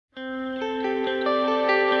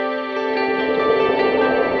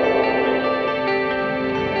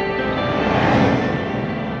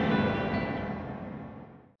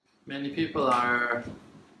people are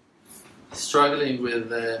struggling with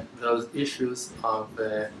those issues of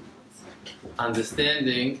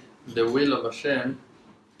understanding the will of HaShem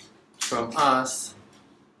from us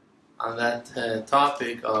on that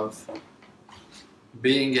topic of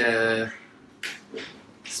being a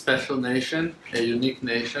special nation, a unique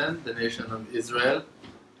nation, the nation of Israel,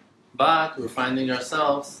 but we're finding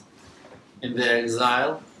ourselves in the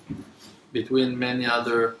exile between many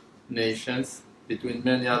other nations, between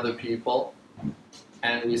many other people,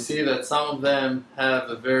 and we see that some of them have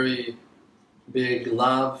a very big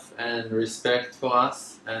love and respect for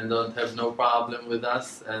us and don't have no problem with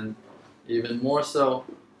us, and even more so,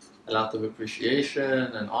 a lot of appreciation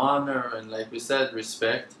and honor and, like we said,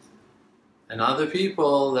 respect. And other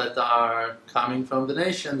people that are coming from the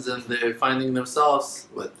nations and they're finding themselves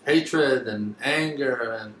with hatred and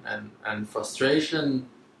anger and frustration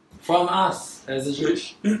from us as a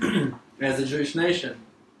Jewish as a Jewish nation,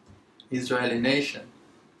 Israeli nation.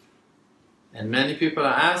 And many people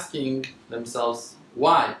are asking themselves,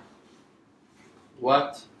 why?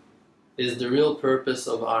 What is the real purpose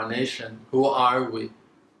of our nation? Who are we?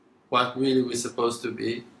 What really we supposed to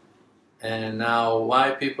be? And now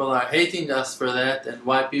why people are hating us for that, and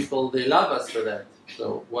why people, they love us for that.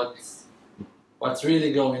 So what's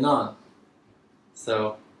really going on?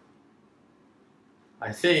 So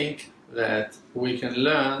I think that we can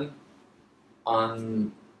learn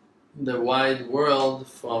on the wide world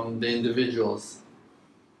from the individuals.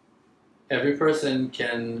 Every person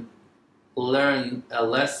can learn a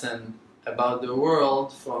lesson about the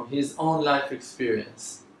world from his own life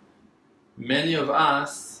experience. Many of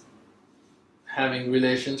us having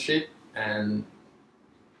relationship and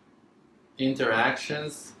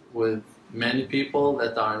interactions with many people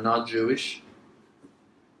that are not Jewish,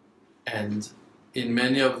 and in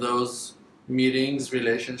many of those meetings,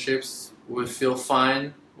 relationships, we feel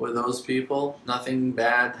fine with those people. Nothing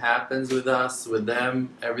bad happens with us, with them.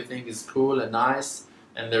 Everything is cool and nice,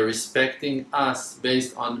 and they're respecting us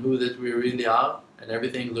based on who that we really are, and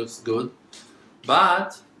everything looks good.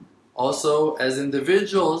 But also as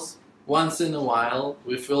individuals, once in a while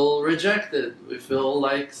we feel rejected. We feel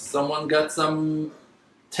like someone got some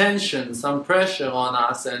tension, some pressure on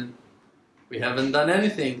us, and we haven't done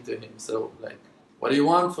anything to him. So like, what do you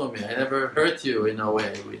want from me? I never hurt you in a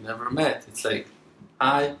way. We never met. It's like,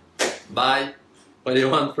 hi, bye, what do you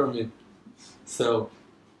want from me? So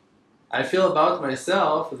I feel about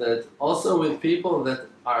myself that also with people that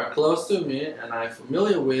are close to me and I'm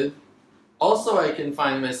familiar with, also I can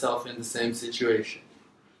find myself in the same situation.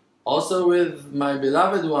 Also with my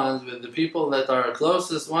beloved ones, with the people that are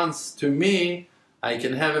closest ones to me, I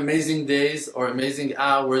can have amazing days or amazing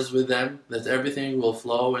hours with them, that everything will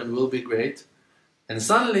flow and will be great. And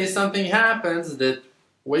suddenly something happens that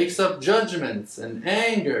wakes up judgments and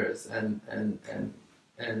angers, and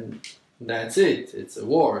that's it. It's a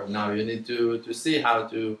war. Now you need to see how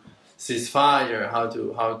to cease fire, how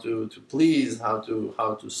to please, how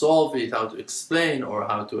to solve it, how to explain, or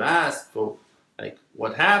how to ask for like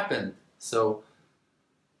what happened. So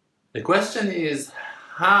the question is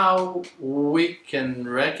how we can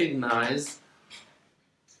recognize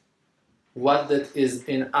what that is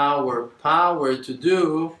in our power to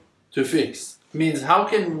do to fix. Means how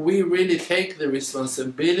can we really take the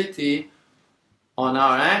responsibility on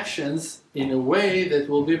our actions in a way that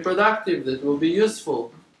will be productive, that will be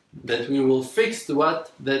useful, that we will fix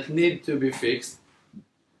what that need to be fixed,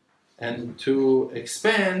 and to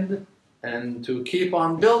expand and to keep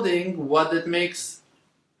on building what that makes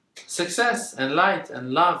success and light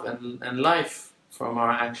and love and life from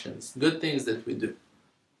our actions, good things that we do.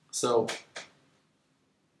 So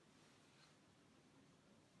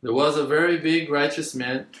there was a very big righteous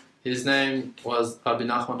man. His name was Rabbi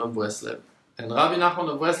Nachman of Breslev. And Rabbi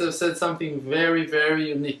Nachman of Breslev said something very, very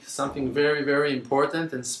unique, something very, very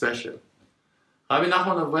important and special. Rabbi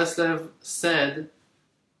Nachman of Breslev said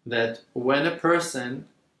that when a person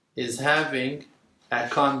is having a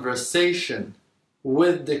conversation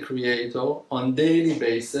with the Creator on daily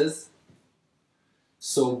basis,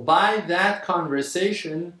 so by that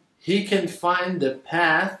conversation he can find the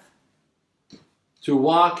path to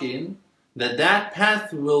walk in, that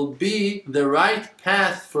path will be the right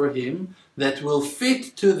path for him, that will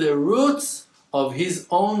fit to the roots of his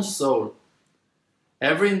own soul.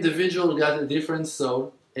 Every individual got a different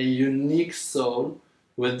soul, a unique soul,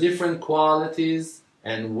 with different qualities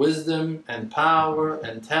and wisdom and power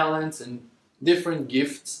and talents and different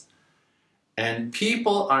gifts. And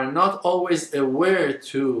people are not always aware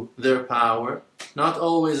to their power, not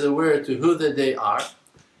always aware to who that they are,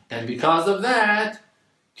 and because of that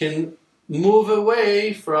can move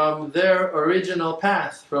away from their original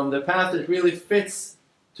path, from the path that really fits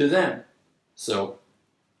to them. So,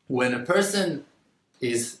 when a person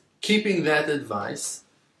is keeping that advice,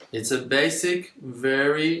 it's a basic,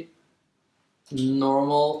 very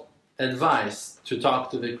normal advice to talk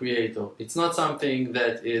to the Creator. It's not something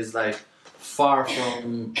that is like far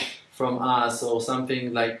from us or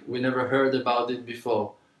something like we never heard about it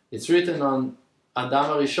before. It's written on Adam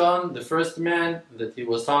HaRishon, the first man, that he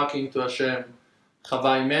was talking to Hashem.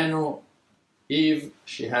 Chava Imenu, Eve,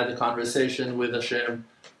 she had a conversation with Hashem.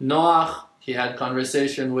 Noach, he had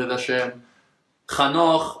conversation with Hashem.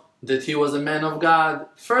 Chanoch, that he was a man of God.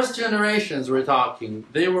 First generations were talking.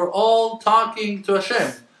 They were all talking to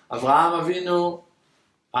Hashem. Avraham Avinu,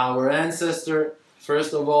 our ancestor,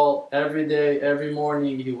 first of all, every day, every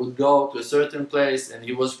morning, he would go to a certain place and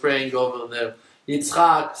he was praying over there.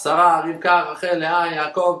 Yitzchak, Sarah, Rivka, Rachel,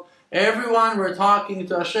 Leah, Yaakov, everyone were talking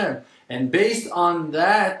to Hashem. And based on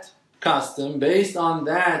that custom, based on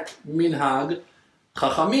that minhag,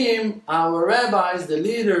 Chachamim, our rabbis, the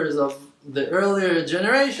leaders of the earlier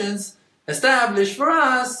generations, established for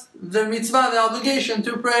us the mitzvah, the obligation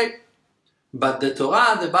to pray. But the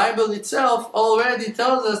Torah, the Bible itself, already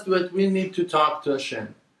tells us that we need to talk to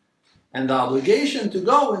Hashem. And the obligation to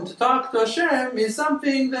go and to talk to Hashem is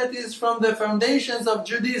something that is from the foundations of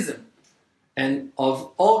Judaism and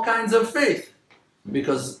of all kinds of faith.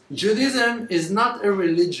 Because Judaism is not a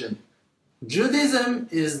religion. Judaism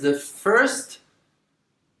is the first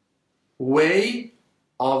way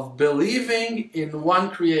of believing in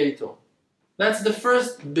one Creator. That's the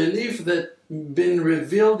first belief that's been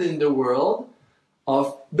revealed in the world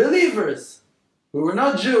of believers who were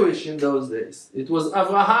not Jewish in those days. It was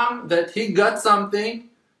Abraham that he got something,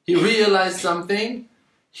 he realized something,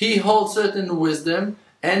 he holds certain wisdom,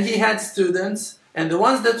 and he had students, and the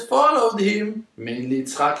ones that followed him, mainly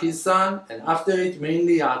Yitzchak his son, and after it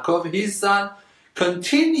mainly Yaakov his son,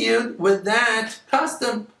 continued with that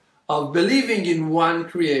custom of believing in one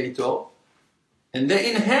Creator, and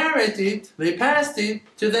they inherited, they passed it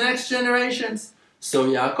to the next generations. So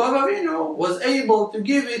Yaakov Avinu was able to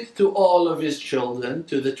give it to all of his children,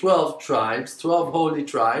 to the 12 tribes, 12 holy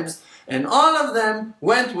tribes, and all of them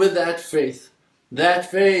went with that faith.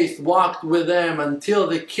 That faith walked with them until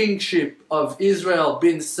the kingship of Israel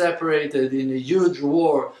been separated in a huge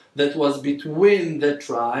war that was between the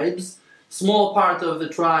tribes. Small part of the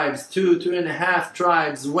tribes, 2.5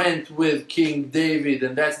 tribes went with King David,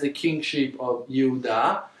 and that's the kingship of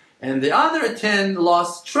Judah. And the other 10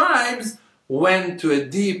 lost tribes went to a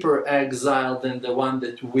deeper exile than the one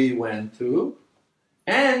that we went to,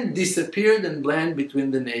 and disappeared and blended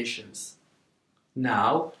between the nations.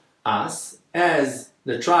 Now, us, as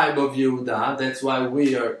the tribe of Yehuda, that's why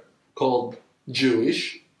we are called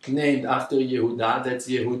Jewish, named after Yehuda, that's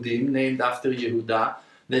Yehudim, named after Yehuda,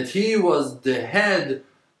 that he was the head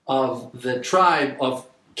of the tribe of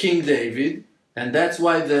King David, and that's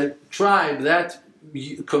why the tribe, that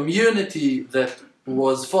community that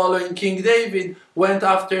was following King David, went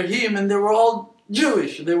after him, and they were all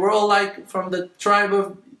Jewish. They were all like from the tribe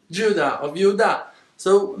of Judah, of Judah.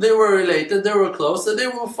 So they were related, they were close, so they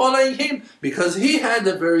were following him because he had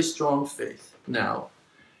a very strong faith. Now,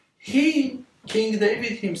 King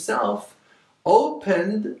David himself,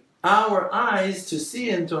 opened our eyes to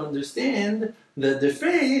see and to understand that the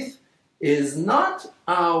faith is not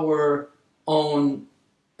our own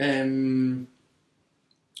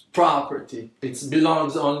property. It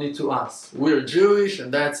belongs only to us. We're Jewish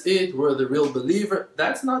and that's it. We're the real believer.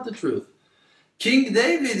 That's not the truth. King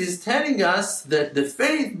David is telling us that the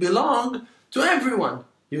faith belongs to everyone.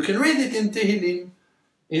 You can read it in Tehillim,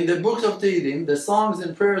 in the books of Tehillim, the songs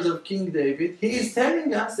and prayers of King David. He is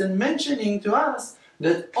telling us and mentioning to us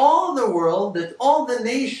that all the world, that all the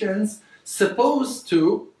nations supposed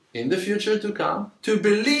to, in the future to come, to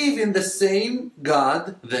believe in the same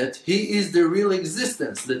God, that He is the real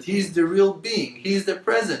existence, that He is the real being, He is the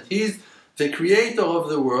present, He is the creator of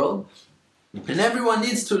the world. And everyone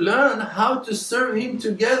needs to learn how to serve Him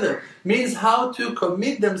together. Means how to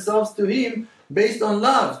commit themselves to Him based on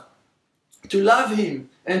love. To love Him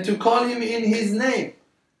and to call Him in His name.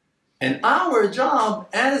 And our job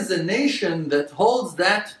as a nation that holds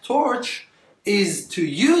that torch is to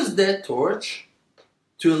use that torch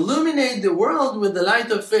to illuminate the world with the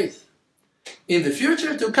light of faith. In the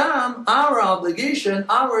future to come, our obligation,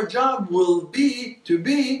 our job will be to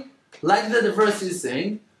be, like the verse is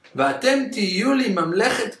saying, "V'atem tiyu li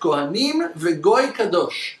mamlechet kohanim v'goy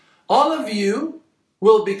kadosh." All of you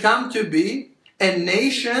will become to be a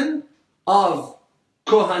nation of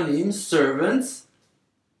kohanim, servants,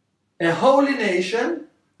 a holy nation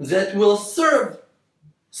that will serve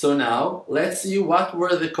So now, let's see what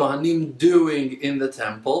were the Kohanim doing in the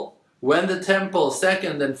temple when the temple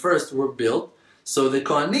second and first were built. So the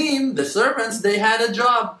Kohanim, the servants, they had a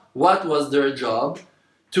job. What was their job?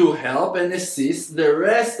 To help and assist the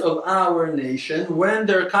rest of our nation when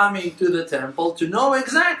they're coming to the temple to know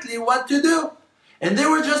exactly what to do. And they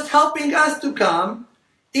were just helping us to come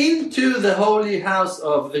into the holy house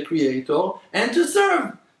of the Creator and to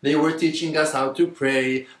serve. They were teaching us how to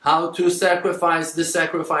pray, how to sacrifice the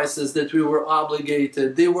sacrifices that we were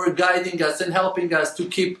obligated. They were guiding us and helping us to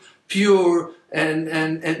keep pure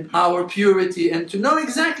and our purity and to know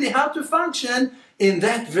exactly how to function in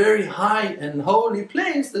that very high and holy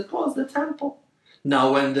place that was the temple.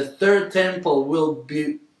 Now when the third temple will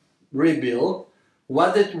be rebuilt,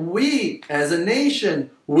 what that we as a nation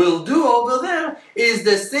will do over there is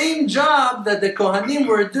the same job that the Kohanim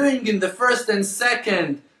were doing in the first and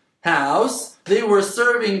second house. They were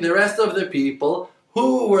serving the rest of the people.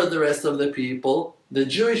 Who were the rest of the people? The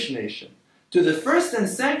Jewish nation. To the first and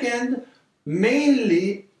second,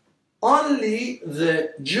 mainly only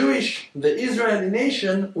the Israeli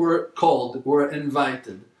nation were called, were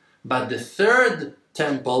invited. But the third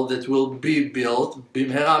temple that will be built,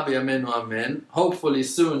 Bimhera b'yameinu amen, hopefully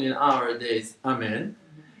soon in our days, amen.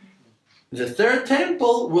 The third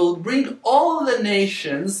temple will bring all the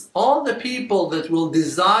nations, all the people that will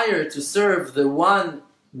desire to serve the one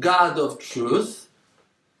God of truth,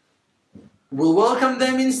 will welcome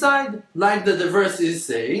them inside, like the verse is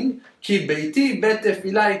saying, Ki beiti bet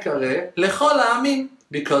tefillah yikareh lechol ha'amim,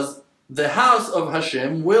 because the house of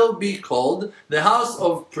Hashem will be called the house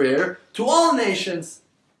of prayer to all nations.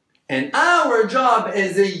 And our job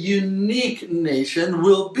as a unique nation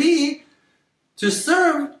will be to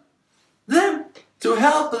serve them, to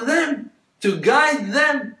help them, to guide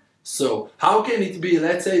them. So how can it be,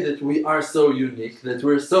 let's say that we are so unique, that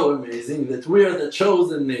we're so amazing, that we are the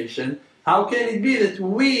chosen nation, how can it be that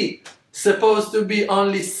we supposed to be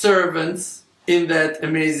only servants in that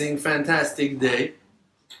amazing, fantastic day?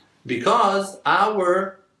 Because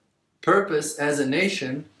our purpose as a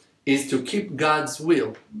nation is to keep God's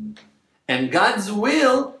will. And God's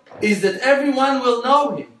will is that everyone will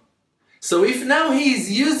know Him. So if now He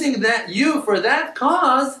is using you for that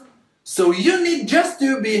cause, so you need just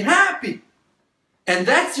to be happy. And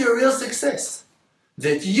that's your real success.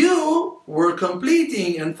 That you were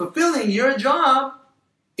completing and fulfilling your job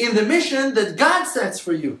in the mission that God sets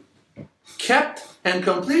for you. Kept and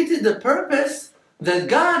completed the purpose that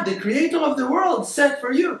God, the Creator of the world, set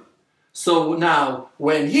for you. So now,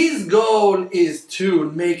 when His goal is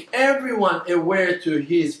to make everyone aware to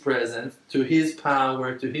His presence, to His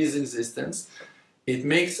power, to His existence, it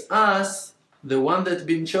makes us the one that's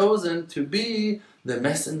been chosen to be the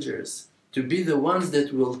messengers, to be the ones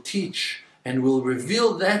that will teach and will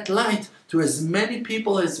reveal that light to as many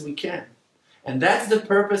people as we can. And that's the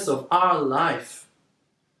purpose of our life,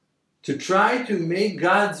 to try to make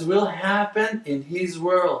God's will happen in His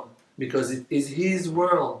world, because it is His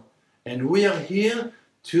world. And we are here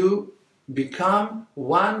to become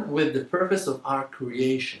one with the purpose of our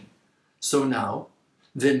creation. So now,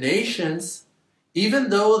 the nations, even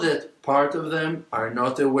though that part of them are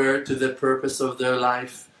not aware to the purpose of their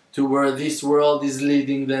life, to where this world is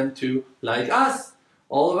leading them to, like us,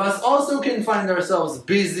 all of us also can find ourselves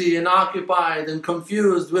busy and occupied and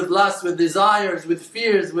confused with lust, with desires, with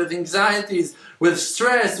fears, with anxieties, with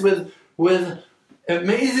stress, with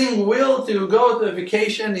amazing will to go to a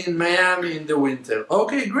vacation in Miami in the winter.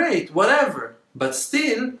 Okay, great, whatever. But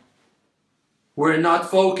still, we're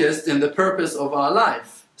not focused in the purpose of our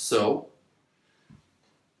life. So,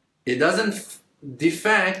 it doesn't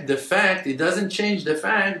it doesn't change the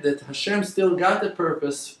fact that Hashem still got a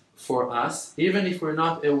purpose for us, even if we're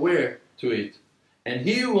not aware to it. And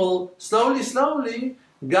He will slowly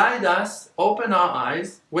guide us, open our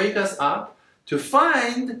eyes, wake us up to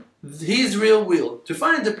find His real will, to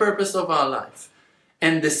find the purpose of our life.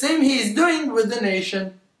 And the same He is doing with the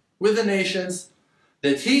nations,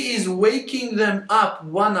 that He is waking them up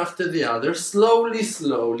one after the other, slowly,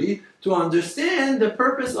 to understand the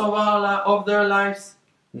purpose of their lives.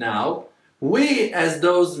 Now, we as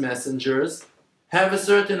those messengers have a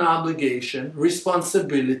certain obligation,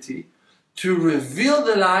 responsibility, to reveal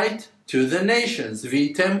the light to the nations.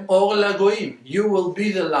 V'item or lagoim. You will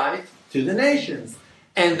be the light to the nations.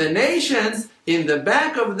 And the nations, in the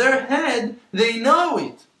back of their head, they know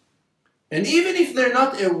it. And even if they're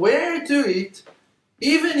not aware to it,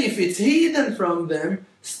 even if it's hidden from them,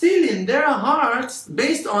 still in their hearts,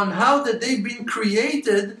 based on how that they've been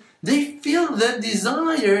created, they feel that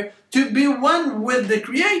desire to be one with the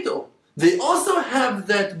Creator. They also have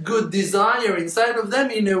that good desire inside of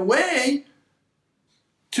them in a way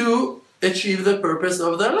to achieve the purpose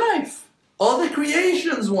of their life. All the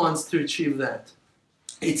creations wants to achieve that.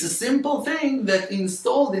 It's a simple thing that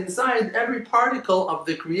installed inside every particle of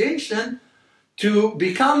the creation to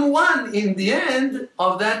become one in the end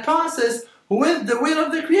of that process with the will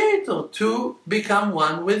of the Creator, to become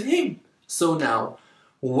one with Him. So now,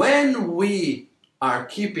 when we are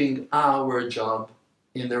keeping our job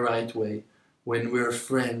in the right way, when we're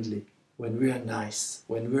friendly, when we are nice,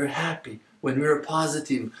 when we're happy, when we're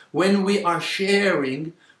positive, when we are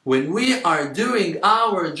sharing, when we are doing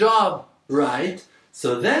our job right,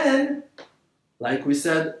 so then, like we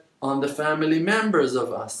said, on the family members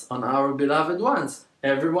of us, on our beloved ones,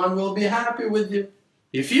 everyone will be happy with you.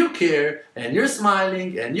 If you care, and you're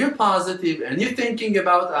smiling, and you're positive, and you're thinking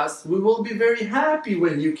about us, we will be very happy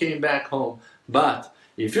when you came back home. But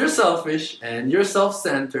if you're selfish, and you're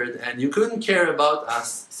self-centered, and you couldn't care about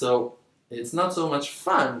us, so it's not so much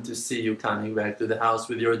fun to see you coming back to the house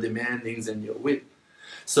with your demandings and your will.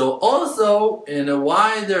 So also, in a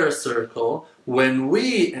wider circle, when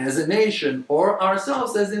we as a nation or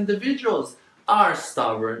ourselves as individuals are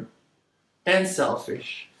stubborn and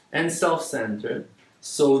selfish and self-centered,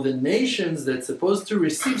 so the nations that's supposed to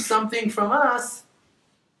receive something from us,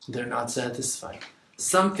 they're not satisfied.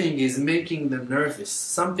 Something is making them nervous.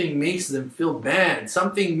 Something makes them feel bad.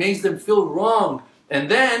 Something makes them feel wrong. And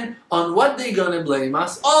then, on what they're going to blame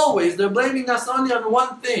us? Always, they're blaming us only on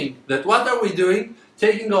one thing. That what are we doing?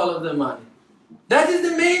 Taking all of the money. That is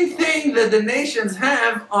the main thing that the nations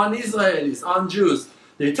have on Israelis, on Jews.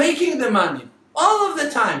 They're taking the money all of the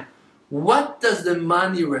time. What does the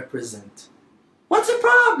money represent? What's the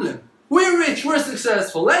problem? We're rich, we're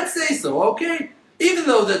successful, let's say so, okay? Even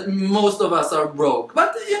though that most of us are broke.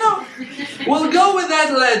 But, you know, we'll go with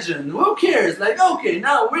that legend. Who cares? Like, okay,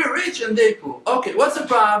 now we're rich and they poor. Okay, what's the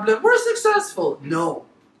problem? We're successful. No.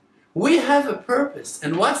 We have a purpose.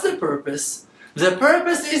 And what's the purpose? The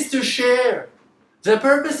purpose is to share. The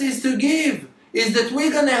purpose is to give. Is that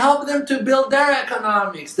we're going to help them to build their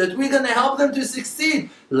economics. That we're going to help them to succeed.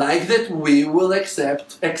 Like that we will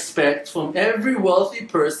expect from every wealthy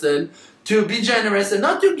person to be generous and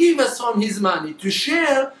not to give us from his money, to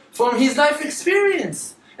share from his life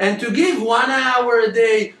experience. And to give 1 hour a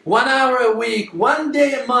day, 1 hour a week, 1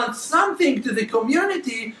 day a month, something to the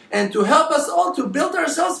community and to help us all to build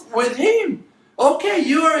ourselves with him. Okay,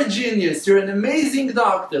 you are a genius, you're an amazing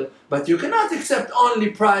doctor, but you cannot accept only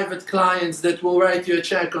private clients that will write you a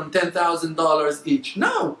check on $10,000 each.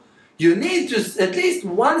 No, you need to at least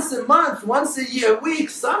once a month, once a year, a week,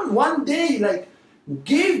 one day, like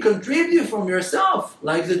give, contribute from yourself,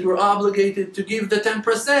 like that we're obligated to give the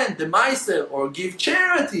 10%, the Meiser, or give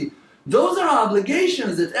charity. Those are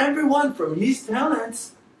obligations that everyone from his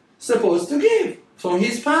talents supposed to give. From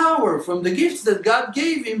his power, from the gifts that God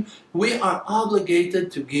gave him, we are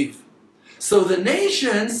obligated to give. So the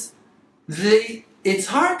nations, it's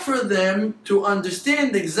hard for them to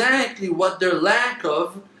understand exactly what their lack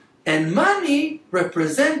of, and money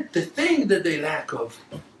represent the thing that they lack of.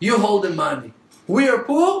 You hold the money. We are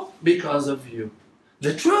poor because of you.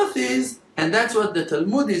 The truth is, and that's what the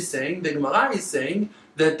Talmud is saying, the Gemara is saying,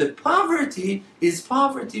 that the poverty is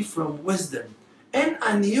poverty from wisdom. En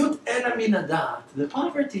aniyut ela min hadat. The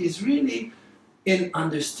poverty is really in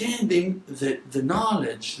understanding the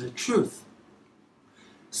knowledge, the truth.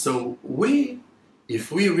 So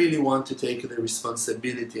if we really want to take the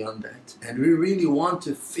responsibility on that, and we really want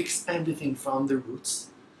to fix everything from the roots,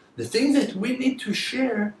 the thing that we need to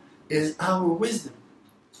share is our wisdom,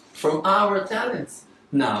 from our talents.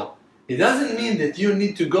 Now, it doesn't mean that you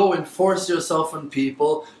need to go and force yourself on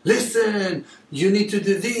people. Listen, you need to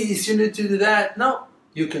do this, you need to do that. No,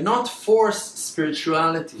 you cannot force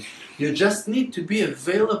spirituality. You just need to be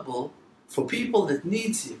available for people that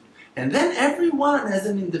needs you. And then everyone as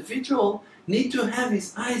an individual need to have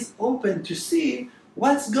his eyes open to see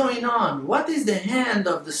what's going on. What is the hand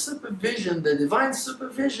of the supervision, the divine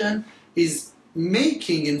supervision is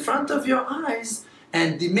making in front of your eyes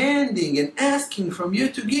and demanding and asking from you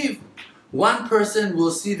to give. One person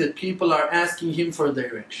will see that people are asking him for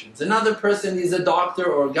directions. Another person is a doctor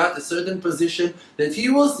or got a certain position that he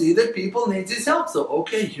will see that people need his help. So,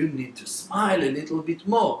 okay, you need to smile a little bit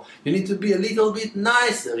more. You need to be a little bit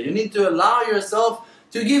nicer. You need to allow yourself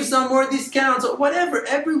to give some more discounts or whatever.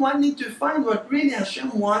 Everyone needs to find what really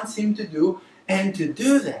HaShem wants him to do and to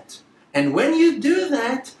do that. And when you do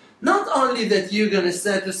that, not only that you're going to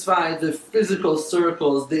satisfy the physical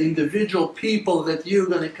circles, the individual people that you're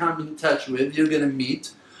going to come in touch with, you're going to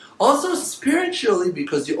meet, also spiritually,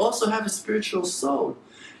 because you also have a spiritual soul.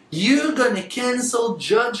 You're going to cancel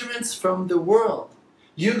judgments from the world.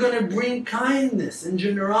 You're going to bring kindness and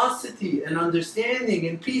generosity and understanding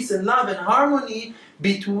and peace and love and harmony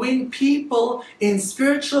between people in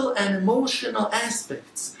spiritual and emotional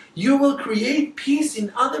aspects. You will create peace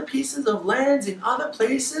in other pieces of lands, in other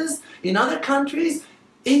places, in other countries,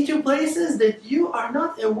 into places that you are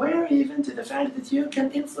not aware even to the fact that you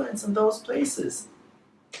can influence in those places.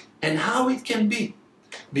 And how it can be.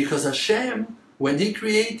 Because HaShem, when He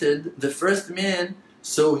created the first man,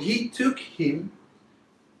 so He took the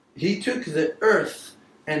earth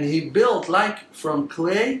and He built like from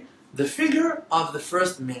clay the figure of the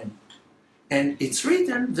first man. And it's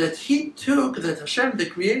written that HaShem, the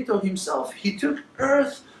Creator Himself, He took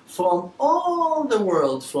earth from all the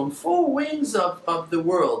world, from four wings of the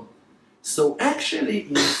world. So actually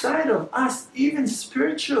inside of us, even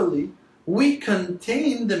spiritually, we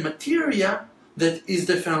contain the materia that is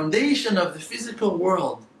the foundation of the physical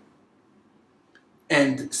world.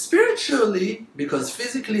 And spiritually, because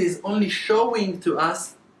physically is only showing to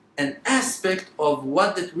us an aspect of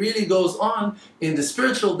what that really goes on in the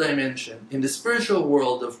spiritual dimension, in the spiritual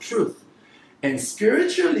world of truth. And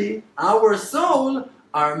spiritually, our soul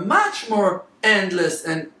are much more endless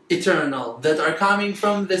and eternal, that are coming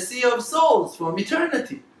from the sea of souls, from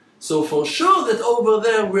eternity. So for sure that over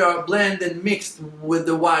there we are blended and mixed with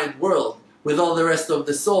the wide world, with all the rest of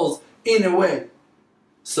the souls, in a way.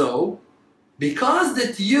 So, because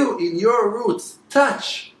that you in your roots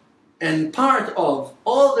touch and part of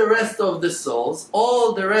all the rest of the souls,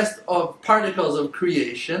 all the rest of particles of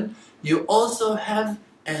creation, you also have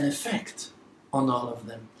an effect on all of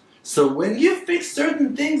them. So when you fix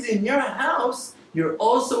certain things in your house, you're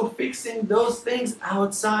also fixing those things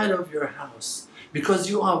outside of your house. Because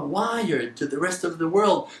you are wired to the rest of the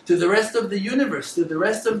world, to the rest of the universe, to the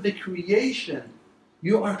rest of the creation.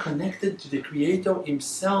 You are connected to the Creator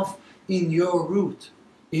Himself in your root,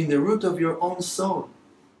 in the root of your own soul.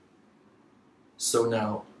 So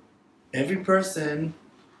now, every person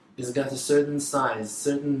has got a certain size,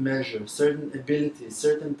 certain measure, certain ability,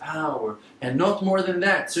 certain power, and not more than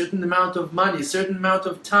that, certain amount of money, certain amount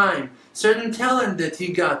of time, certain talent that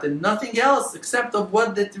he got, and nothing else except of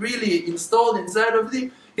what that really installed inside of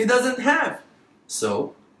him, he doesn't have.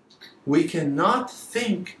 So, we cannot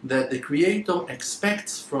think that the Creator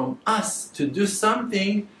expects from us to do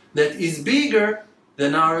something that is bigger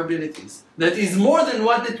than our abilities, that is more than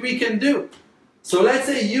what that we can do. So let's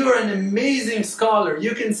say you are an amazing scholar,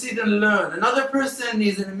 you can sit and learn. Another person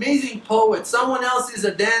is an amazing poet, someone else is a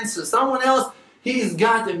dancer, someone else, he's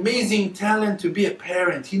got amazing talent to be a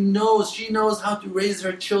parent. She knows how to raise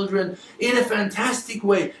her children in a fantastic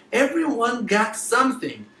way. Everyone got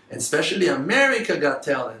something, and especially America got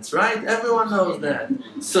talents, right? Everyone knows that.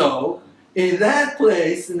 So, in that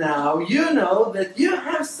place now, you know that you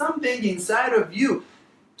have something inside of you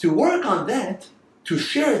to work on that, to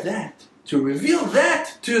share that, to reveal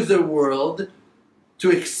that to the world,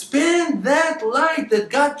 to expand that light that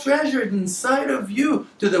God treasured inside of you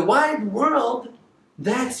to the wide world.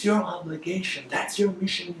 That's your obligation. That's your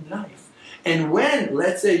mission in life. And when,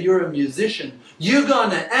 let's say you're a musician, you're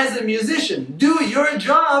gonna, as a musician, do your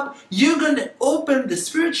job, you're gonna open the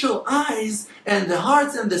spiritual eyes and the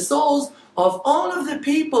hearts and the souls of all of the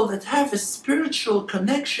people that have a spiritual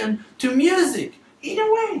connection to music, in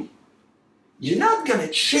a way. You're not going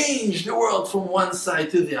to change the world from one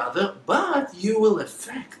side to the other, but you will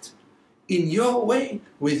affect in your way,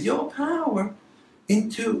 with your power,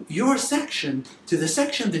 into your section, to the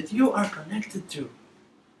section that you are connected to.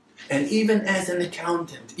 And even as an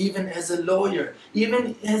accountant, even as a lawyer,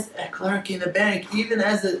 even as a clerk in a bank, even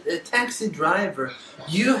as a taxi driver,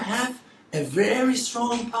 you have a very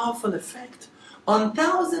strong, powerful effect on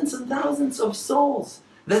thousands and thousands of souls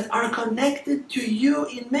that are connected to you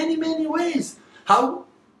in many, many ways. How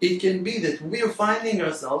it can be that we are finding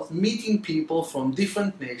ourselves meeting people from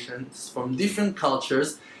different nations, from different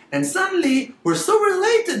cultures, and suddenly we're so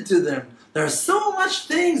related to them. There are so much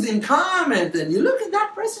things in common, and you look at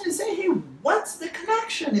that person and say, hey, what's the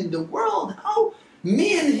connection in the world? How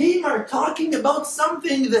me and him are talking about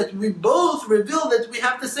something that we both reveal that we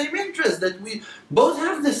have the same interest, that we both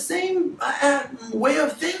have the same way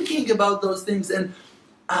of thinking about those things, and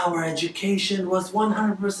our education was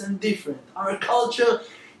 100% different. Our culture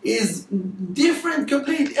is different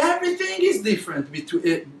completely. Everything is different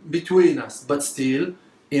between us, but still,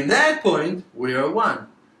 in that point, we are one.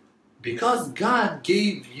 Because God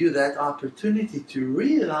gave you that opportunity to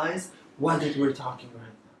realize what it we're talking right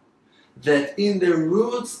now. That in the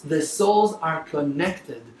roots, the souls are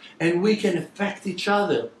connected and we can affect each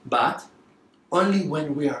other, but only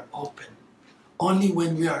when we are open, only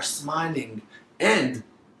when we are smiling. And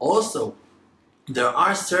also, there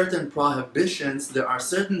are certain prohibitions, there are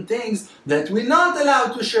certain things that we're not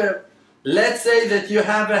allowed to share. Let's say that you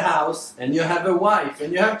have a house and you have a wife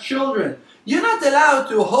and you have children. You're not allowed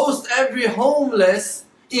to host every homeless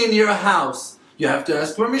in your house. You have to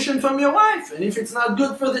ask permission from your wife, and if it's not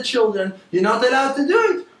good for the children, you're not allowed to do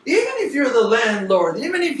it. Even if you're the landlord,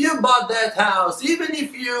 even if you bought that house, even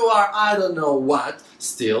if you are I don't know what,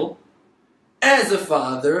 still, as a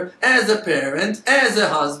father, as a parent, as a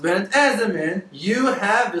husband, as a man, you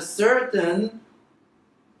have a certain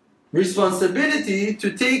responsibility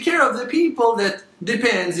to take care of the people that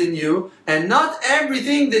depends on you, and not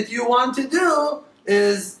everything that you want to do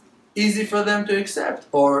is easy for them to accept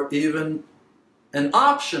or even an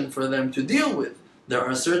option for them to deal with. There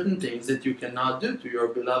are certain things that you cannot do to your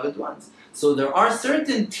beloved ones. So there are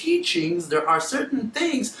certain teachings, there are certain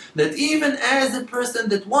things that even as a person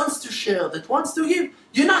that wants to share, that wants to give,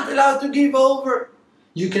 you're not allowed to give over.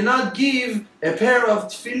 You cannot give a pair of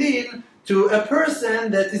tefillin to a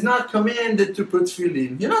person that is not commanded to put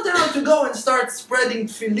tefillin. You're not allowed to go and start spreading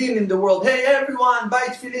tefillin in the world. Hey everyone, buy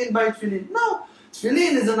tefillin, buy tefillin. No,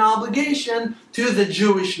 tefillin is an obligation to the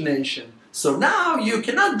Jewish nation. So now you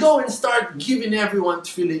cannot go and start giving everyone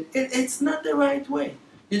tefillin. It's not the right way.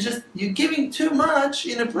 You're giving too much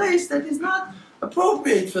in a place that is not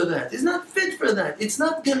appropriate for that. It's not fit for that. It's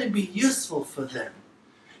not going to be useful for them.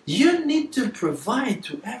 You need to provide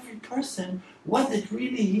to every person what it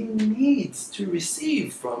really he needs to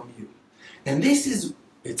receive from you. And this is,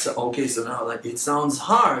 it's okay, so now like it sounds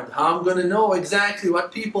hard. How I'm going to know exactly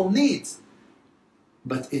what people need?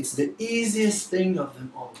 But it's the easiest thing of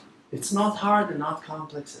them all. It's not hard and not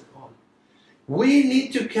complex at all. We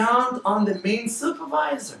need to count on the main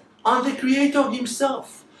supervisor, on the Creator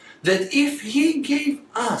Himself, that if He gave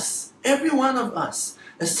us, every one of us,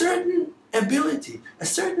 a certain ability, a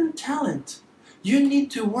certain talent, you need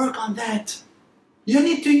to work on that. You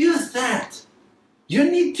need to use that. You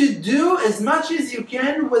need to do as much as you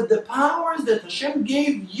can with the powers that Hashem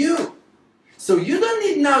gave you. So you don't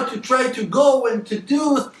need now to try to go and to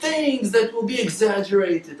do things that will be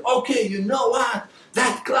exaggerated. Okay, you know what?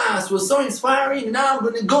 That class was so inspiring. Now I'm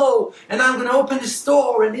going to go and I'm going to open a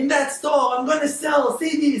store. And in that store, I'm going to sell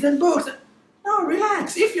CDs and books. No,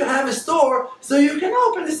 relax. If you have a store, so you can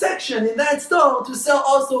open a section in that store to sell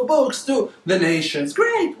also books to the nations.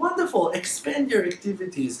 Great, wonderful. Expand your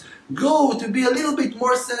activities. Go to be a little bit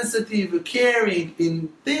more sensitive, caring in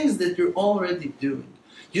things that you're already doing.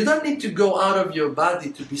 You don't need to go out of your body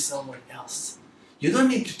to be someone else. You don't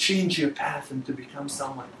need to change your path and to become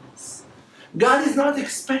someone else. God is not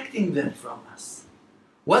expecting that from us.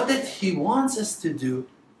 What that He wants us to do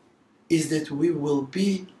is that we will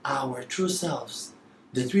be our true selves,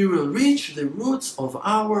 that we will reach the roots of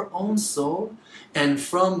our own soul, and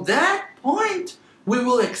from that point we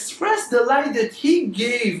will express the light that He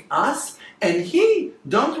gave us, and He,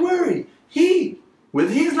 don't worry, He,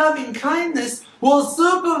 with His loving kindness, will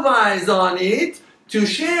supervise on it to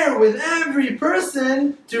share with every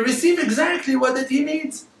person to receive exactly what that he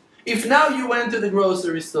needs. If now you went to the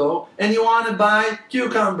grocery store and you want to buy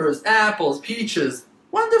cucumbers, apples, peaches,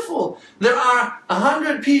 wonderful. There are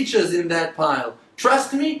 100 peaches in that pile.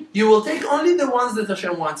 Trust me, you will take only the ones that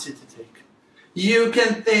Hashem wants you to take. You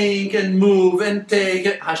can think and move and take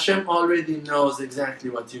it. Hashem already knows exactly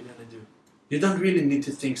what you're going to do. You don't really need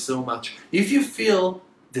to think so much. If you feel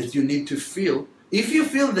that you need to feel, if you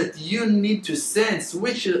feel that you need to sense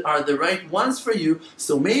which are the right ones for you,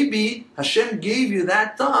 so maybe Hashem gave you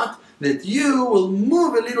that thought that you will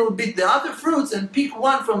move a little bit the other fruits and pick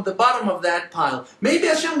one from the bottom of that pile. Maybe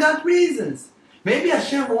Hashem got reasons. Maybe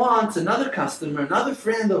Hashem wants another customer, another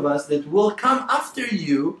friend of us that will come after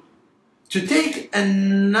you to take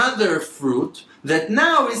another fruit that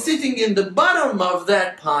now is sitting in the bottom of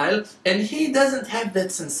that pile, and he doesn't have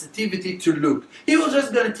that sensitivity to look. He was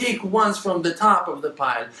just going to take ones from the top of the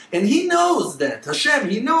pile. And he knows that, Hashem,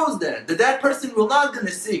 he knows that person will not going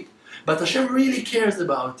to seek. But Hashem really cares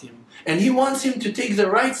about him. And he wants him to take the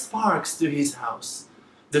right sparks to his house.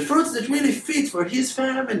 The fruits that really fit for his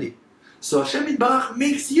family. So Hashem Yitbarach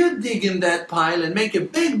makes you dig in that pile and make a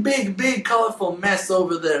big colorful mess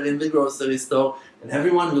over there in the grocery store. And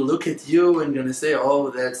everyone will look at you and going to say,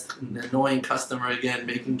 oh, that's an annoying customer again,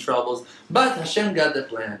 making troubles. But Hashem got the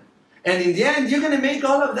plan. And in the end, you're going to make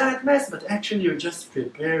all of that mess, but actually you're just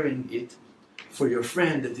preparing it for your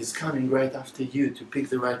friend that is coming right after you to pick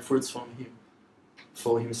the right fruits from him,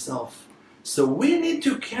 for himself. So we need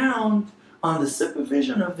to count on the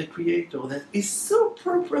supervision of the Creator that is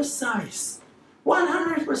super precise,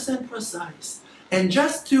 100% precise. And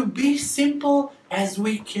just to be simple as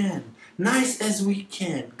we can, nice as we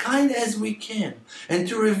can, kind as we can, and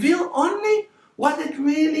to reveal only what it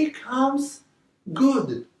really comes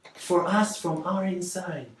good for us from our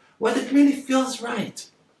inside, what it really feels right.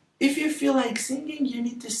 If you feel like singing, you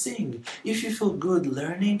need to sing. If you feel good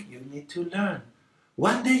learning, you need to learn.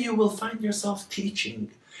 One day you will find yourself teaching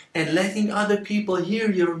and letting other people hear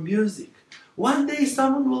your music. One day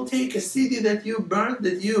someone will take a CD that you burned,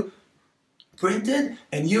 that you printed,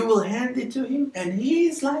 and you will hand it to him, and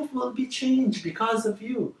his life will be changed because of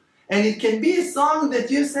you. And it can be a song that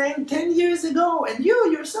you sang 10 years ago, and you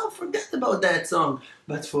yourself forget about that song.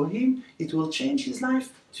 But for him, it will change his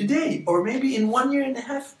life today, or maybe in 1.5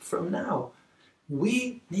 years from now.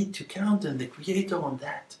 We need to count on the Creator on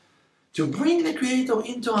that. To bring the Creator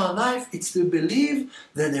into our life, it's to believe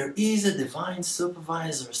that there is a divine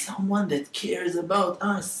supervisor, someone that cares about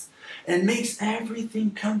us and makes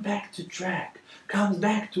everything come back to track, comes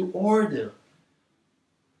back to order.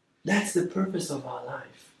 That's the purpose of our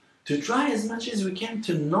life. To try as much as we can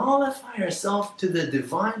to nullify ourselves to the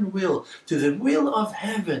divine will, to the will of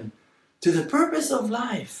heaven, to the purpose of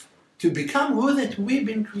life, to become who that we've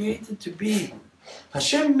been created to be.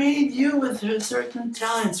 HaShem made you with certain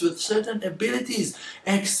talents, with certain abilities.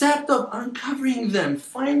 Accept of uncovering them,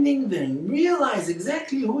 finding them, realize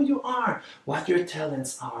exactly who you are, what your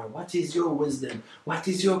talents are, what is your wisdom, what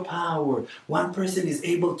is your power. One person is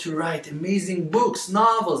able to write amazing books,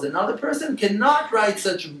 novels. Another person cannot write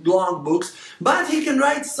such long books, but he can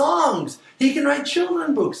write songs. He can write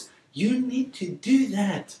children's books. You need to do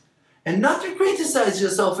that. And not to criticize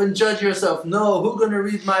yourself and judge yourself. No, who's going to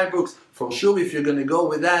read my books? For sure, if you're going to go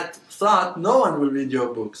with that thought, no one will read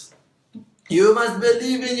your books. You must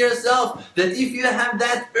believe in yourself that if you have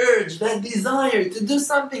that urge, that desire to do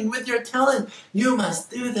something with your talent, you must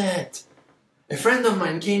do that. A friend of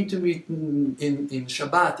mine came to me in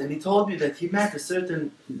Shabbat, and he told me that he met a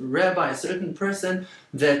certain rabbi, a certain person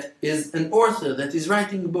that is an author, that is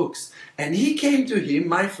writing books. And he came to him,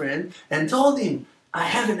 my friend, and told him, I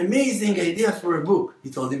have an amazing idea for a book. He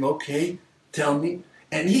told him, okay, tell me.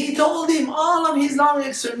 And he told him all of his long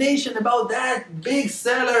explanation about that big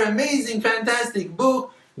seller, amazing, fantastic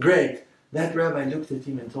book. Great. That rabbi looked at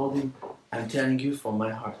him and told him, I'm telling you from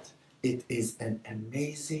my heart, it is an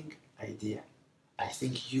amazing idea. I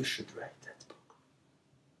think you should write that book.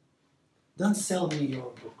 Don't sell me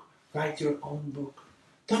your book. Write your own book.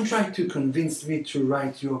 Don't try to convince me to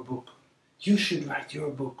write your book. You should write your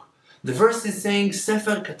book. The verse is saying,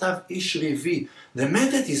 Sefer Katav Ish Revi. The man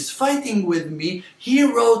that is fighting with me, he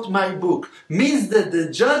wrote my book. Means that the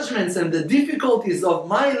judgments and the difficulties of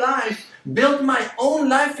my life built my own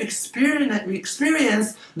life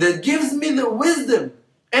experience that gives me the wisdom.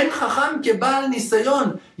 En chacham kebal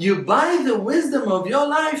nisayon. You buy the wisdom of your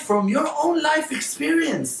life from your own life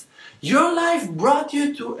experience. Your life brought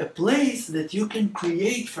you to a place that you can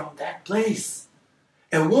create from that place.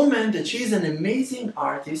 A woman that she's an amazing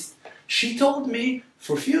artist, she told me,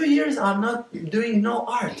 for a few years I'm not doing no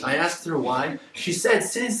art. I asked her why. She said,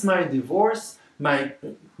 since my divorce, my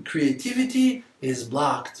creativity is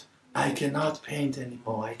blocked. I cannot paint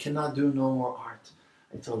anymore. I cannot do no more art.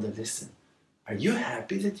 I told her, listen, are you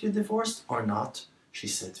happy that you divorced or not? She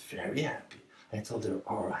said, very happy. I told her,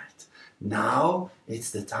 all right. Now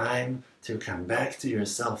it's the time to come back to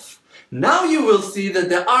yourself. Now you will see that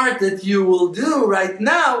the art that you will do right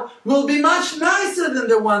now will be much nicer than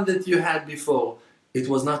the one that you had before. It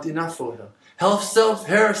was not enough for her.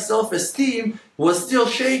 Her self-esteem was still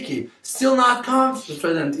shaky, still not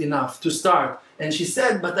confident enough to start. And she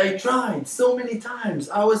said, but I tried so many times.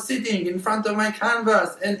 I was sitting in front of my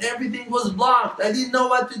canvas and everything was blocked. I didn't know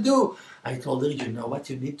what to do. I told her, you know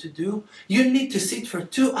what you need to do? You need to sit for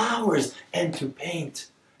 2 hours and to paint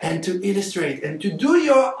and to illustrate and to do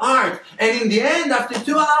your art. And in the end, after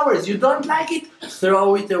 2 hours, you don't like it,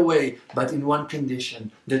 throw it away. But in one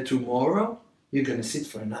condition, that tomorrow, you're going to sit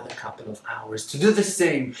for another couple of hours to do the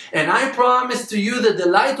same. And I promise to you that the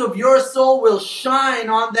light of your soul will shine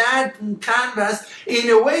on that canvas in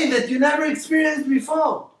a way that you never experienced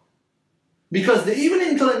before. Because the evil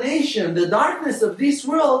inclination, the darkness of this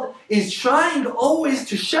world is trying always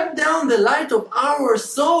to shut down the light of our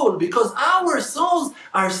soul, because our souls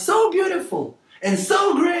are so beautiful and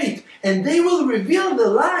so great, and they will reveal the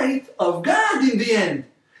light of God in the end.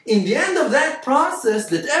 In the end of that process,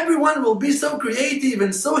 that everyone will be so creative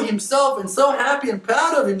and so himself and so happy and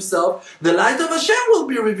proud of himself, the light of HaShem will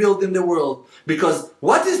be revealed in the world. Because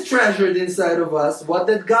what is treasured inside of us? What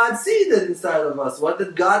did God seeded inside of us? What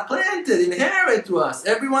did God planted, inherit to us?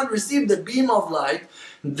 Everyone received the beam of light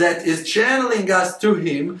that is channeling us to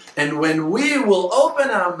Him. And when we will open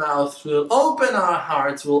our mouths, we'll open our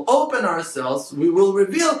hearts, we'll open ourselves, we will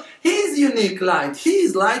reveal His unique light,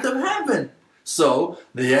 His light of heaven. So,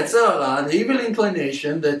 the Yetzer Hara, the evil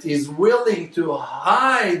inclination that is willing to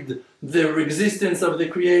hide the existence of the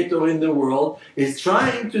Creator in the world, is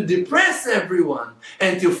trying to depress everyone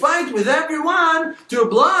and to fight with everyone to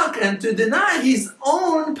block and to deny his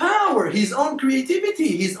own power, his own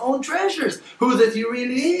creativity, his own treasures, who that he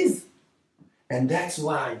really is. And that's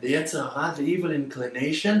why the Yetzer Hara, the evil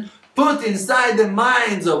inclination, put inside the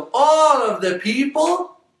minds of all of the people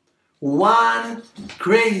one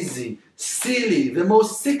crazy, silly, the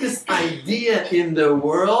most sickest idea in the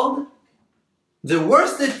world, the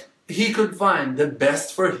worst that he could find, the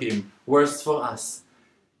best for him, worst for us.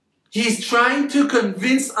 He's trying to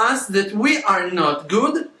convince us that we are not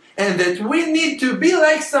good and that we need to be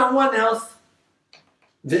like someone else.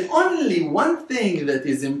 The only one thing that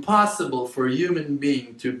is impossible for a human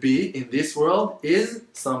being to be in this world is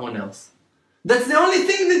someone else. That's the only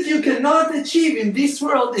thing that you cannot achieve in this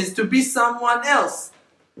world, is to be someone else.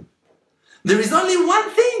 There is only one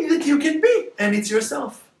thing that you can be, and it's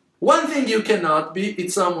yourself. One thing you cannot be,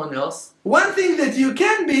 it's someone else. One thing that you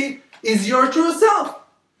can be is your true self.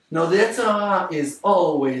 Now the Yetzer Hara is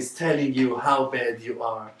always telling you how bad you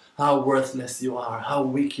are, how worthless you are, how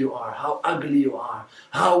weak you are, how ugly you are,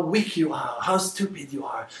 how weak you are, how stupid you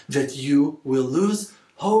are, that you will lose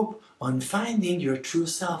hope on finding your true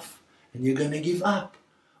self. And you're going to give up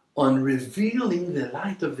on revealing the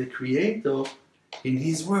light of the Creator in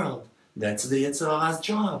His world. That's the Yetzer Hara's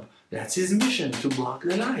job. That's his mission, to block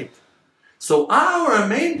the light. So our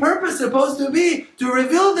main purpose is supposed to be to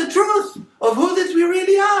reveal the truth of who that we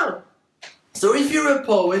really are. So if you're a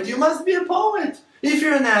poet, you must be a poet. If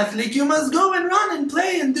you're an athlete, you must go and run and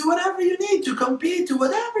play and do whatever you need to compete, to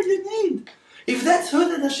whatever you need. If that's who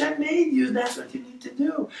that HaShem made you, that's what you need to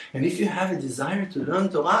do. And if you have a desire to learn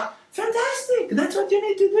Torah, fantastic, that's what you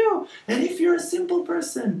need to do. And if you're a simple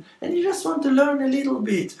person and you just want to learn a little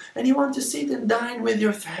bit and you want to sit and dine with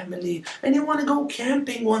your family and you want to go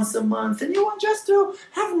camping once a month and you want just to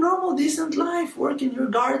have a normal, decent life, work in your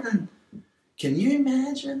garden, can you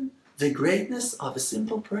imagine the greatness of a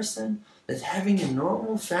simple person that's having a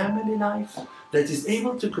normal family life, that is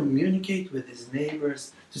able to communicate with his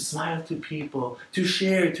neighbors, to smile to people, to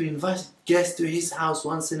share, to invite guests to his house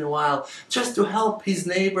once in a while, just to help his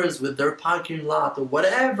neighbors with their parking lot or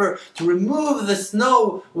whatever, to remove the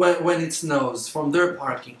snow when it snows from their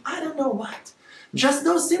parking. I don't know what. Just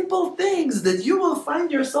those simple things that you will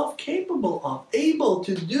find yourself capable of, able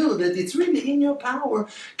to do, that it's really in your power,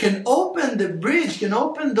 can open the bridge, can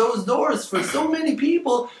open those doors for so many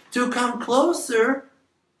people to come closer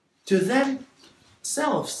to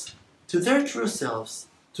themselves, to their true selves,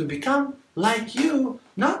 to become like you,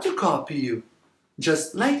 not to copy you.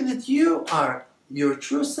 Just like that you are your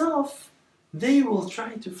true self, they will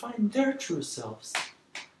try to find their true selves.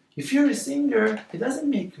 If you're a singer, it doesn't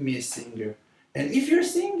make me a singer. And if you're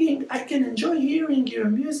singing, I can enjoy hearing your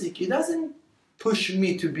music. It doesn't push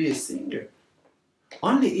me to be a singer.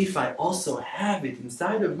 Only if I also have it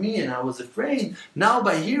inside of me and I was afraid, now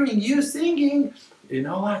by hearing you singing, you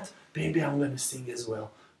know what, maybe I'm going to sing as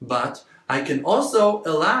well. But I can also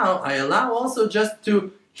allow also just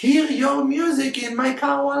to hear your music in my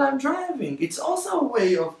car while I'm driving. It's also a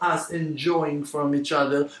way of us enjoying from each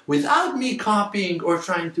other without me copying or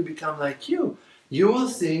trying to become like you. You will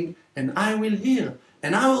sing and I will hear.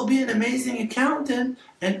 And I will be an amazing accountant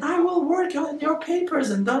and I will work on your papers,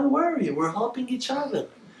 and don't worry, we're helping each other.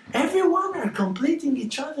 Everyone are completing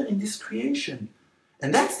each other in this creation.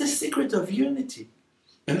 And that's the secret of unity.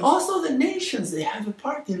 And also the nations, they have a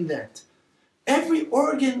part in that. Every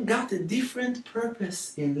organ got a different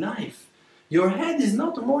purpose in life. Your head is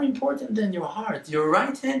not more important than your heart. Your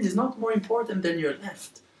right hand is not more important than your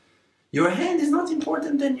left. Your hand is not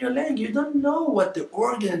important than your leg. You don't know what the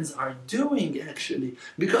organs are doing actually,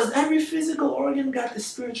 because every physical organ got a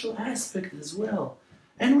spiritual aspect as well.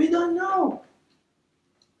 And we don't know.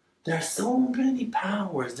 There are so many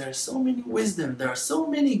powers, there are so many wisdom, there are so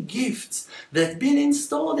many gifts that have been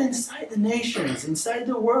installed inside the nations, inside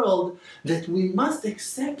the world, that we must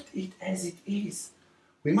accept it as it is.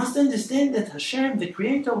 We must understand that HaShem, the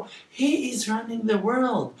Creator, He is running the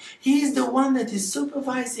world. He is the one that is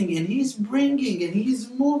supervising, and He's bringing, and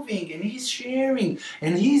He's moving, and He's sharing,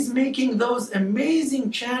 and He's making those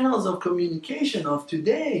amazing channels of communication of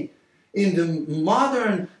today, in the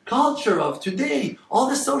modern culture of today, all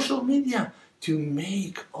the social media, to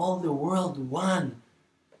make all the world one.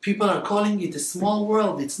 People are calling it a small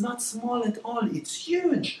world. It's not small at all. It's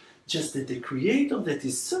huge. Just that the Creator that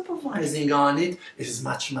is supervising on it is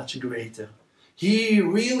much, much greater. He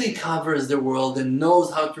really covers the world and knows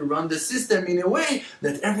how to run the system in a way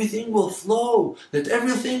that everything will flow, that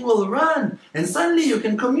everything will run. And suddenly you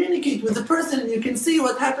can communicate with the person and you can see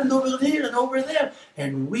what happened over here and over there.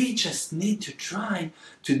 And we just need to try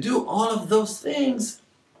to do all of those things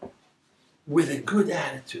with a good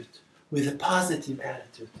attitude, with a positive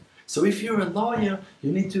attitude. So if you're a lawyer,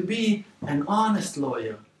 you need to be an honest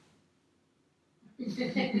lawyer.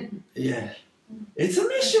 Yeah. It's a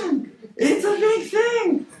mission. It's a big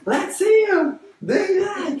thing. Let's see you doing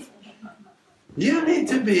that. You need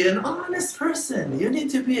to be an honest person. You need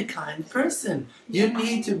to be a kind person. You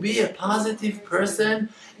need to be a positive person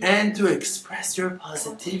and to express your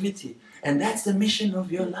positivity. And that's the mission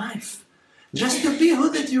of your life. Just to be who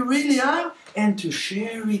that you really are and to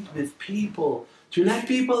share it with people. To let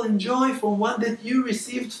people enjoy from what that you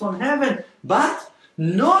received from heaven. But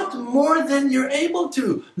not more than you're able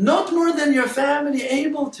to. Not more than your family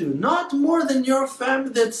able to. Not more than your family,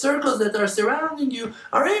 the circles that are surrounding you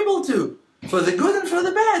are able to. For the good and for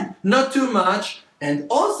the bad. Not too much. And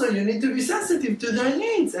also you need to be sensitive to their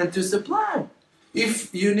needs and to supply.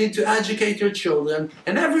 If you need to educate your children,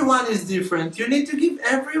 and everyone is different, you need to give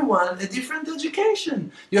everyone a different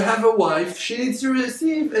education. You have a wife, she needs to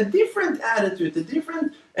receive a different attitude, a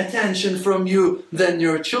different attention from you than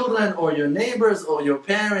your children or your neighbors or your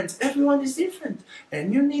parents. Everyone is different.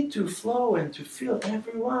 And you need to flow and to feel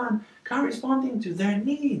everyone corresponding to their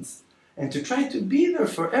needs. And to try to be there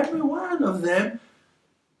for every one of them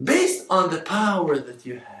based on the power that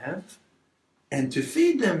you have. And to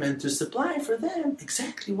feed them and to supply for them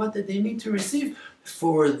exactly what that they need to receive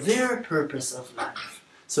for their purpose of life.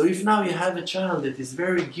 So if now you have a child that is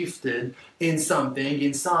very gifted in something,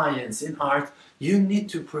 in science, in art, you need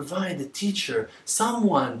to provide a teacher,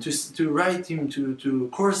 someone to write him to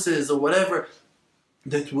courses or whatever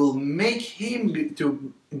that will make him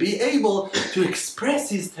be able to express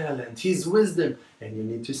his talent, his wisdom. And you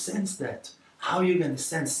need to sense that. How are you going to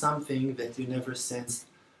sense something that you never sensed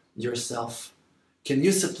yourself? Can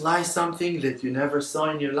you supply something that you never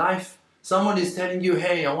saw in your life? Someone is telling you,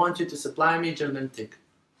 hey, I want you to supply me genetic.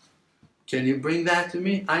 Can you bring that to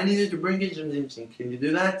me? I need you to bring it genetic. Can you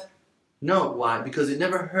do that? No. Why? Because you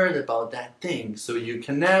never heard about that thing, so you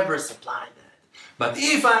can never supply that. But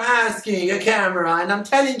if I'm asking a camera and I'm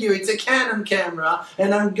telling you it's a Canon camera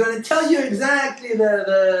and I'm going to tell you exactly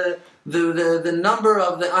the number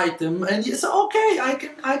of the item, and you say, okay,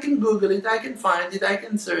 I can Google it, I can find it, I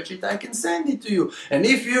can search it, I can send it to you. And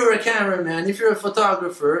if you're a cameraman, if you're a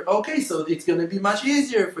photographer, okay, so it's going to be much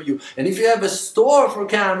easier for you. And if you have a store for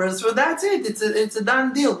cameras, so that's it. It's a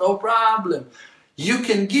done deal, no problem. You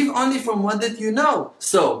can give only from what that you know.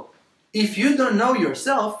 So if you don't know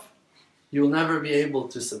yourself, you'll never be able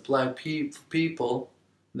to supply people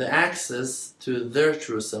the access to their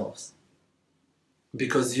true selves.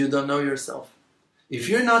 Because you don't know yourself. If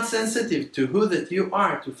you're not sensitive to who that you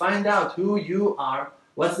are, to find out who you are,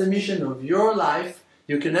 what's the mission of your life,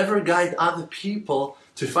 you can never guide other people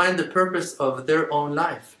to find the purpose of their own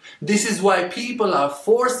life. This is why people are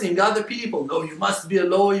forcing other people, no, you must be a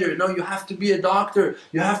lawyer, no, you have to be a doctor,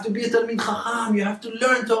 you have to be a Talmid Chacham, you have to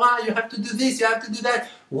learn Torah, you have to do this, you have to do that.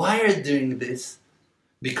 Why are they doing this?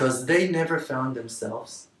 Because they never found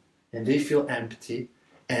themselves and they feel empty.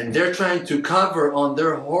 And they're trying to cover on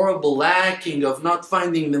their horrible lacking of not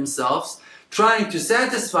finding themselves, trying to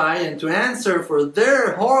satisfy and to answer for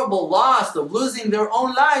their horrible loss of losing their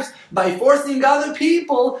own lives by forcing other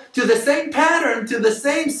people to the same pattern, to the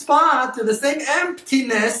same spot, to the same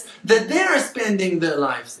emptiness that they are spending their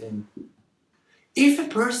lives in. If a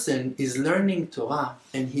person is learning Torah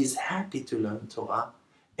and he's happy to learn Torah,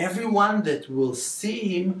 everyone that will see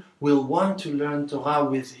him will want to learn Torah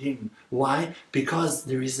with him. Why? Because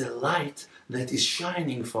there is a light that is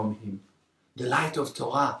shining from him. The light of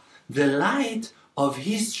Torah. The light of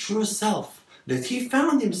his true self. That he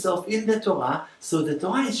found himself in the Torah, so the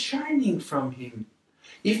Torah is shining from him.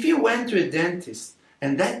 If you went to a dentist,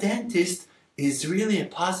 and that dentist is really a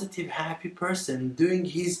positive, happy person doing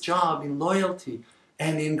his job in loyalty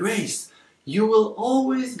and in grace, you will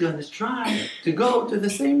always gonna try to go to the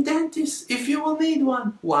same dentist if you will need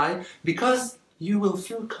one. Why? Because you will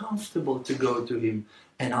feel comfortable to go to him.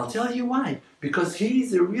 And I'll tell you why. Because he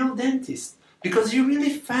is a real dentist. Because you really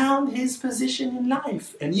found his position in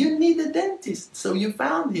life. And you need a dentist, so you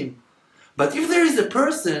found him. But if there is a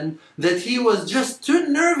person that he was just too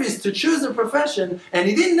nervous to choose a profession and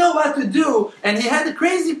he didn't know what to do and he had a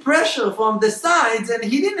crazy pressure from the sides and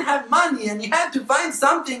he didn't have money and he had to find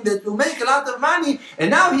something that will make a lot of money and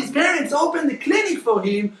now his parents opened a clinic for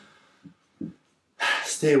him,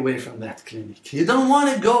 stay away from that clinic. You don't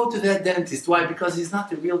want to go to that dentist. Why? Because he's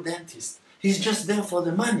not a real dentist. He's just there for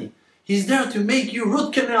the money. He's there to make you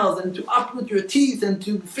root canals and to uproot your teeth and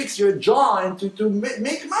to fix your jaw and to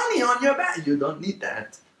make money on your back. You don't need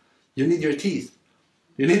that. You need your teeth.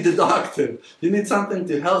 You need the doctor. You need something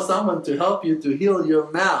to help someone to help you to heal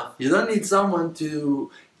your mouth. You don't need someone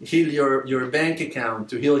to heal your bank account,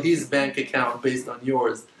 to heal his bank account based on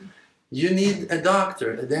yours. You need a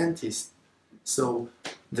doctor, a dentist. So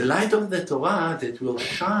the light of the Torah that will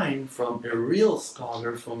shine from a real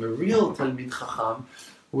scholar, from a real Talmid Chacham,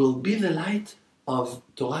 will be the light of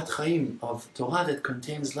Torat Chaim, of Torah that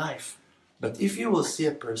contains life. But if you will see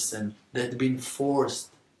a person that's been forced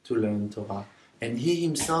to learn Torah, and he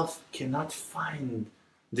himself cannot find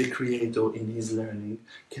the Creator in his learning,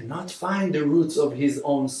 cannot find the roots of his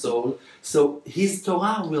own soul, so his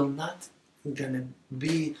Torah will not gonna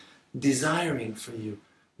be desiring for you,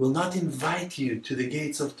 will not invite you to the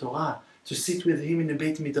gates of Torah, to sit with him in a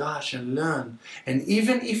Beit Midrash and learn. And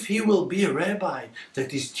even if he will be a rabbi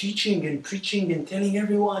that is teaching and preaching and telling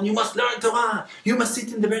everyone, you must learn Torah, you must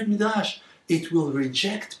sit in the Beit Midrash, it will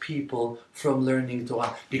reject people from learning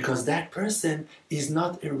Torah, because that person is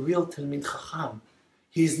not a real Talmid Chacham.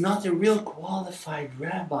 He is not a real qualified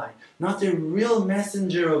rabbi, not a real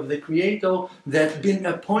messenger of the Creator that's been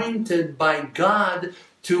appointed by God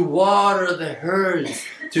to water the herds,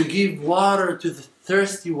 to give water to the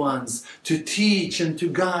thirsty ones, to teach and to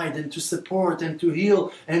guide and to support and to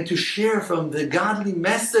heal and to share from the godly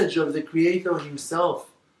message of the Creator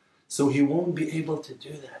himself. So he won't be able to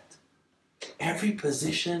do that. Every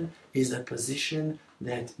position is a position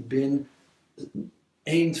that's been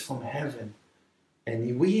aimed from heaven.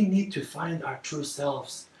 And we need to find our true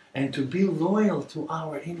selves and to be loyal to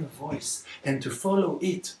our inner voice and to follow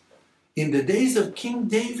it. In the days of King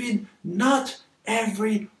David, not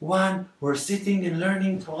everyone were sitting and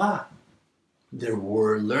learning Torah. They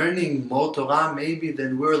were learning more Torah maybe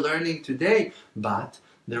than we're learning today, but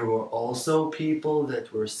there were also people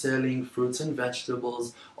that were selling fruits and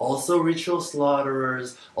vegetables, also ritual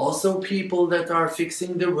slaughterers, also people that are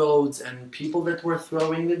fixing the roads, and people that were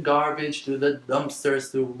throwing the garbage to the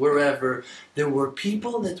dumpsters, to wherever. There were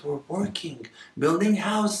people that were working, building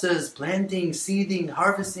houses, planting, seeding,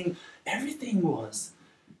 harvesting. Everything was.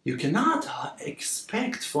 You cannot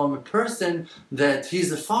expect from a person that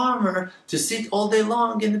he's a farmer to sit all day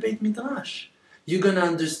long in the Beit Midrash. You're going to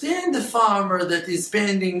understand the farmer that is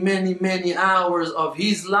spending many, many hours of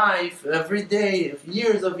his life, every day,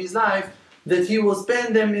 years of his life, that he will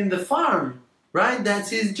spend them in the farm, right? That's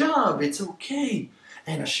his job. It's okay.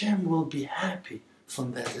 And HaShem will be happy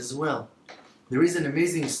from that as well. There is an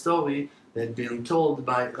amazing story that's been told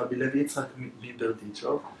by Rabbi Levi Yitzchak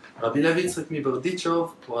Miberdichov. Rabbi Levi Yitzchak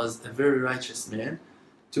Miberdichov was a very righteous man.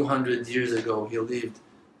 200 years ago, he lived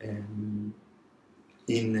in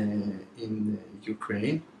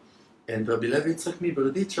Ukraine, and Rabbi Levi Yitzchak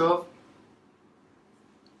Miberdichov,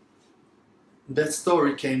 that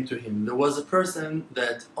story came to him. There was a person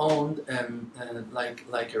that owned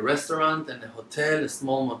like a restaurant and a hotel, a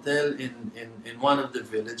small motel in one of the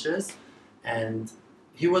villages, and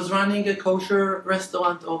he was running a kosher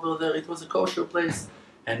restaurant over there. It was a kosher place,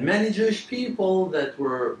 and many Jewish people that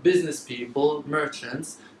were business people,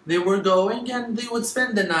 merchants, they were going and they would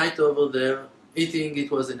spend the night over there eating.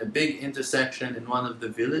 It was in a big intersection in one of the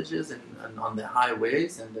villages and on the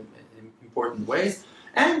highways and the important ways.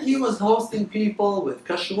 And he was hosting people with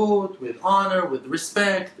kashrut, with honor, with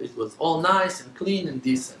respect. It was all nice and clean and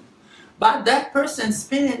decent. But that person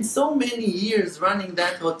spent so many years running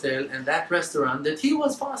that hotel and that restaurant that he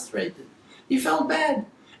was frustrated. He felt bad.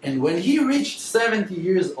 And when he reached 70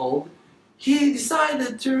 years old, he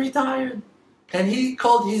decided to retire. And he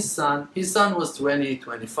called his son. His son was 20,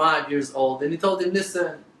 25 years old. And he told him,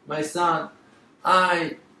 listen, my son,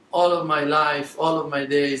 all of my life, all of my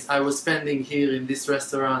days, I was spending here in this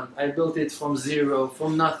restaurant. I built it from zero,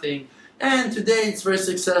 from nothing. And today it's very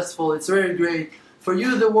successful. It's very great. For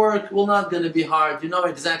you, the work will not going to be hard. You know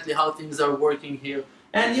exactly how things are working here.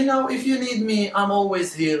 And you know, if you need me, I'm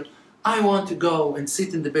always here. I want to go and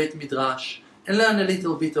sit in the Beit Midrash and learn a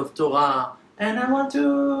little bit of Torah. And I want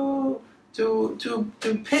to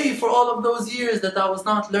pay for all of those years that I was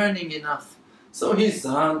not learning enough. So his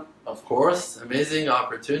son, of course, amazing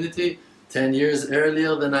opportunity, 10 years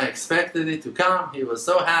earlier than I expected it to come. He was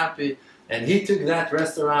so happy, and he took that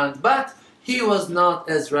restaurant, but he was not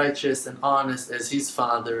as righteous and honest as his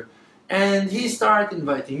father. And he started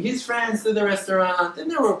inviting his friends to the restaurant, and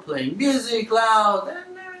they were playing music loud,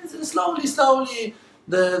 and slowly,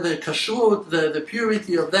 the kashrut, the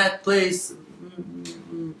purity of that place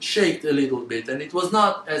shaked a little bit, and it was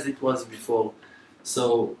not as it was before.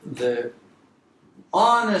 So the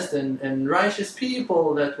honest and righteous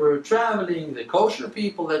people that were traveling, the kosher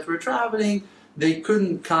people that were traveling, they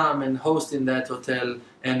couldn't come and host in that hotel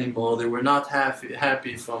anymore. They were not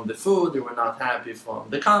happy from the food, they were not happy from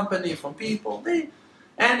the company, from people.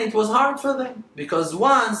 And it was hard for them, because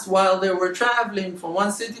once, while they were traveling from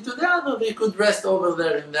one city to the other, they could rest over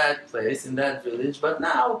there in that place, in that village, but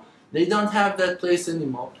now they don't have that place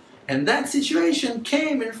anymore. And that situation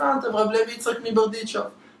came in front of Rav Levi Yitzchak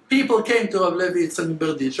Miberdichov. People came to Rav Levi Yitzchak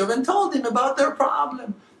Miberdichov and told him about their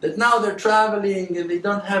problem, that now they're traveling and they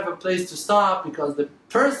don't have a place to stop because the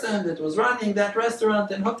person that was running that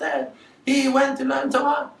restaurant and hotel, he went to learn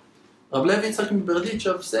Torah. Rav Levi Yitzchak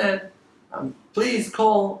Miberdichov said, please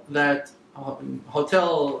call that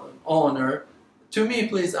hotel owner to me,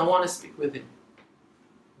 please, I want to speak with him.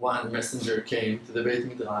 One messenger came to the Beit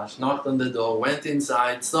Midrash, knocked on the door, went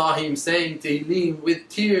inside, saw him saying Tehillim with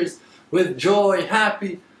tears, with joy,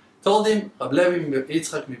 happy, told him, Rav Levi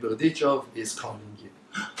Yitzchak Miberdichov is calling you.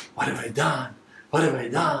 What have I done? What have I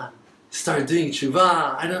done? Start doing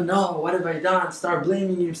tshuva, I don't know, what have I done? Start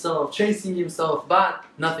blaming himself, chasing himself, but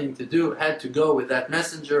nothing to do, had to go with that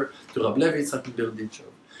messenger to Rav Levi Yitzchak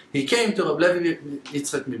Miberdichov. He came to Rav Levi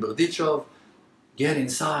Yitzchak Miberdichov, get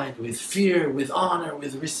inside with fear, with honor,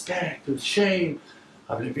 with respect, with shame.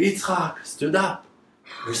 Rav Levi Yitzchak stood up,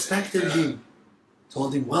 respected him,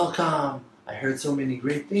 told him, welcome, I heard so many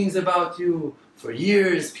great things about you. For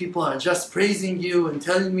years, people are just praising you and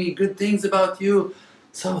telling me good things about you.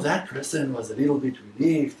 So that person was a little bit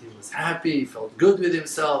relieved, he was happy, he felt good with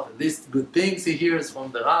himself, at least good things he hears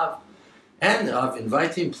from the Rav. And the Rav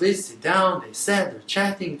invited him, please sit down. They sat, they're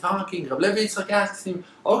chatting, talking. Rav Levi Yitzchak asked him,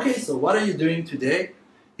 okay, so what are you doing today?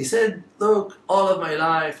 He said, look, all of my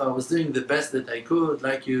life I was doing the best that I could,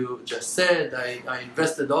 like you just said. I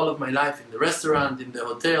invested all of my life in the restaurant, in the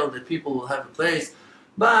hotel, that people will have a place.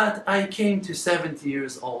 But I came to 70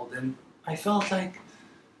 years old and I felt like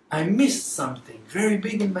I missed something very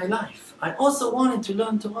big in my life. I also wanted to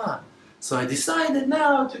learn Torah. So I decided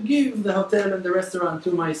now to give the hotel and the restaurant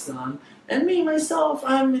to my son. And me, myself,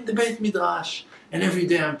 I'm in the Beit Midrash. And every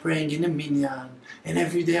day I'm praying in a minyan. And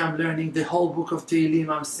every day I'm learning the whole book of Tehillim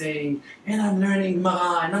I'm saying. And I'm learning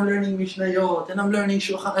Mara, and I'm learning Mishnayot, and I'm learning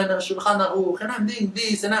Shulchan Aruch, and I'm doing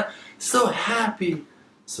this, and I'm so happy.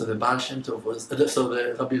 So the Baal Shem Tov was, so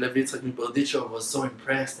the Rabbi Levi Yitzchak Miberdichov was so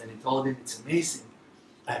impressed, and he told him, it's amazing.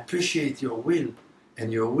 I appreciate your will,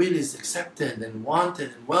 and your will is accepted and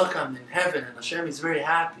wanted and welcomed in heaven, and HaShem is very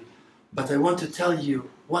happy. But I want to tell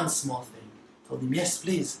you one small thing. I told him, yes,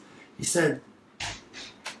 please. He said,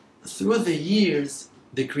 through the years,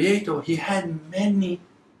 the Creator, He had many,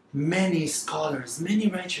 many scholars, many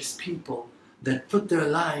righteous people that put their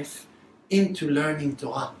life into learning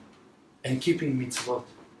Torah and keeping mitzvot.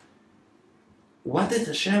 What did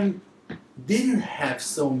HaShem didn't have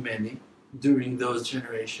so many during those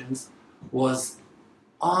generations was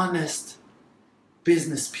honest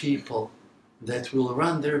business people that will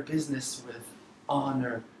run their business with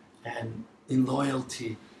honor and in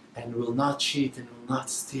loyalty and will not cheat and will not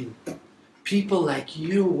steal. People like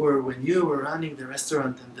you were when you were running the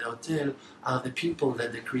restaurant and the hotel are the people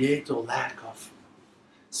that the Creator lack of.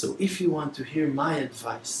 So if you want to hear my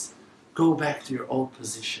advice, go back to your old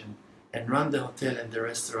position and run the hotel and the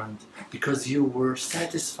restaurant, because you were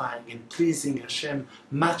satisfying and pleasing HaShem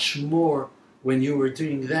much more when you were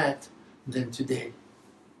doing that than today.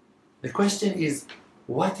 The question is,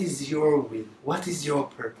 what is your will? What is your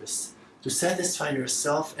purpose? To satisfy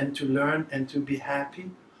yourself and to learn and to be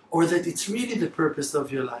happy? Or that it's really the purpose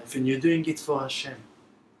of your life and you're doing it for HaShem?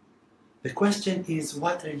 The question is,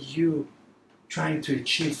 what are you trying to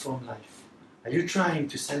achieve from life? Are you trying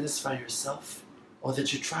to satisfy yourself? Or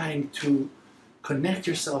that you're trying to connect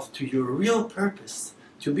yourself to your real purpose,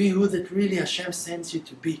 to be who that really HaShem sends you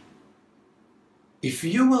to be? If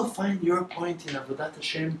you will find your point in Avodat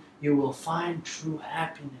HaShem, you will find true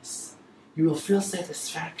happiness. You will feel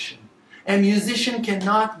satisfaction. A musician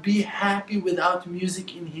cannot be happy without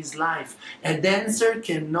music in his life. A dancer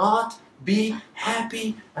cannot be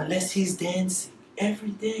happy unless he's dancing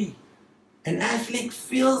every day. An athlete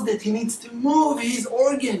feels that he needs to move his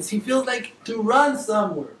organs. He feels like to run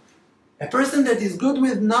somewhere. A person that is good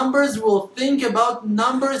with numbers will think about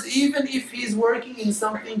numbers even if he's working in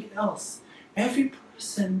something else. Every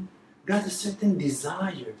person got a certain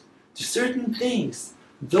desire to certain things.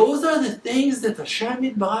 Those are the things that HaShem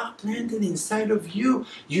Yitbarach planted inside of you.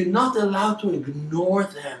 You're not allowed to ignore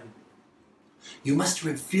them. You must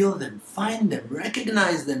reveal them, find them,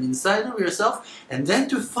 recognize them inside of yourself, and then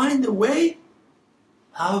to find a way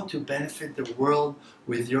how to benefit the world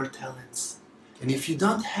with your talents. And if you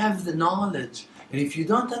don't have the knowledge, And if you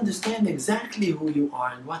don't understand exactly who you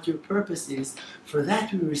are and what your purpose is, for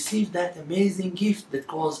that we receive that amazing gift that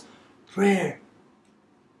calls prayer.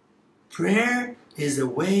 Prayer is a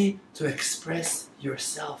way to express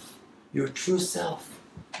yourself, your true self.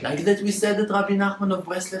 Like that we said that Rabbi Nachman of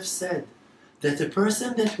Breslev said, that a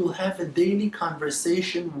person that will have a daily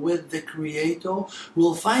conversation with the Creator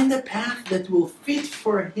will find a path that will fit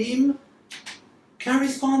for him,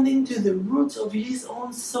 corresponding to the roots of his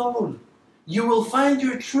own soul. You will find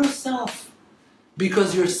your true self,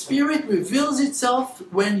 because your spirit reveals itself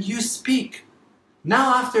when you speak.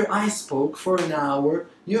 Now after I spoke for an hour,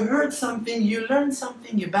 you heard something, you learned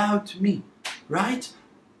something about me, right?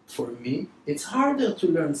 For me, it's harder to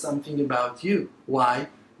learn something about you. Why?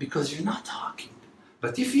 Because you're not talking.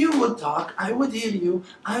 But if you would talk, I would hear you,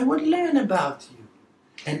 I would learn about you.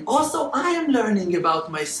 And also I am learning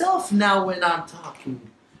about myself now when I'm talking.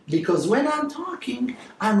 Because when I'm talking,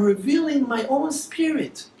 I'm revealing my own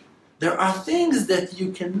spirit. There are things that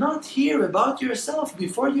you cannot hear about yourself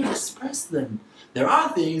before you express them. There are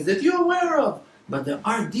things that you're aware of, but there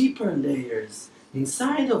are deeper layers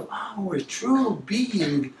inside of our true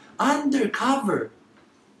being, undercover.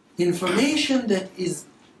 Information that is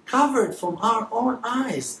covered from our own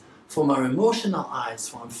eyes, from our emotional eyes,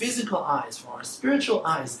 from our physical eyes, from our spiritual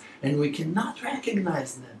eyes, and we cannot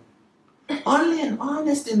recognize them. Only an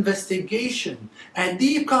honest investigation, a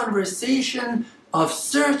deep conversation of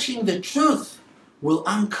searching the truth will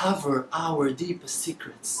uncover our deepest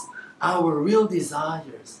secrets, our real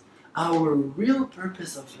desires, our real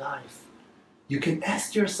purpose of life. You can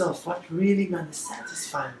ask yourself, what really going to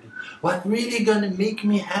satisfy me? What really going to make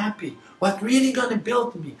me happy? What really going to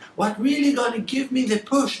build me? What really going to give me the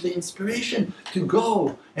push, the inspiration to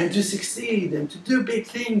go and to succeed and to do big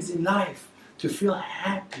things in life, to feel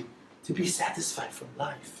happy, to be satisfied from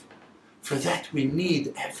life? For that we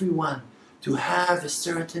need everyone to have a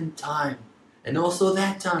certain time. And also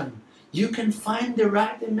that time, you can find the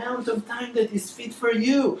right amount of time that is fit for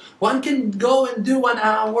you. One can go and do 1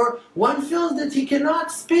 hour. One feels that he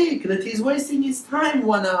cannot speak, that he's wasting his time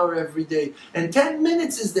 1 hour every day. And 10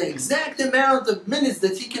 minutes is the exact amount of minutes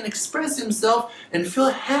that he can express himself and feel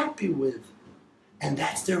happy with. And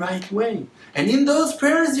that's the right way. And in those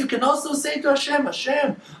prayers you can also say to HaShem,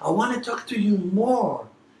 HaShem, I want to talk to you more.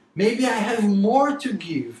 Maybe I have more to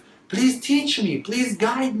give. Please teach me, please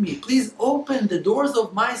guide me, please open the doors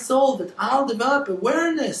of my soul that I'll develop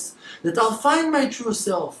awareness, that I'll find my true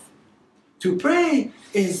self. To pray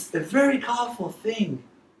is a very powerful thing.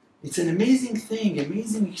 It's an amazing thing,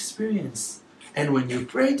 amazing experience. And when you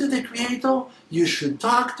pray to the Creator, you should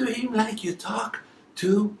talk to Him like you talk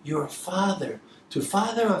to your Father, to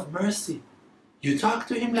Father of mercy. You talk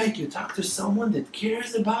to Him like you talk to someone that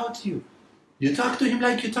cares about you. You talk to Him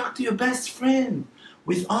like you talk to your best friend.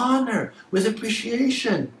 With honor, with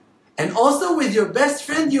appreciation. And also with your best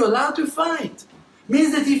friend you're allowed to fight.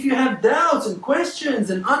 Means that if you have doubts and questions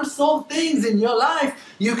and unsolved things in your life,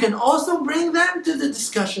 you can also bring them to the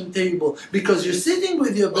discussion table, because you're sitting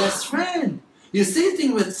with your best friend. You're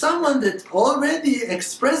sitting with someone that already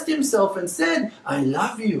expressed himself and said, I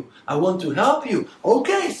love you, I want to help you.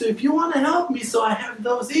 Okay, so if you want to help me, so I have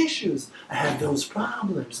those issues, I have those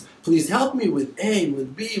problems. Please help me with A,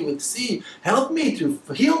 with B, with C. Help me to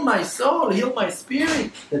heal my soul, heal my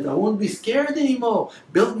spirit, that I won't be scared anymore.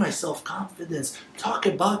 Build my self-confidence. Talk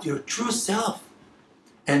about your true self.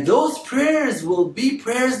 And those prayers will be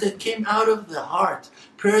prayers that came out of the heart,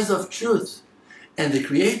 prayers of truth. And the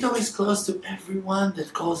Creator is close to everyone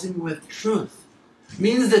that calls Him with truth.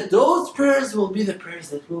 Means that those prayers will be the prayers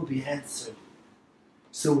that will be answered.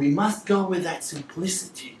 So we must go with that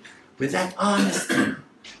simplicity, with that honesty,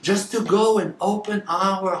 just to go and open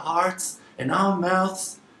our hearts and our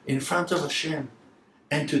mouths in front of HaShem,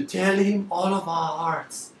 and to tell Him all of our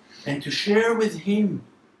hearts, and to share with Him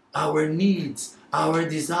our needs, our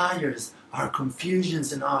desires, our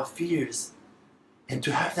confusions and our fears, and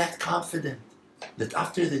to have that confidence that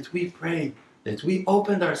after that we pray, that we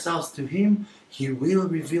opened ourselves to Him, He will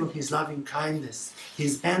reveal His loving kindness,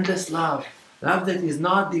 His endless love, love that is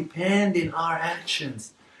not dependent in our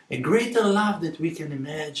actions, a greater love that we can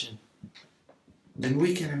imagine, than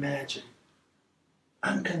we can imagine.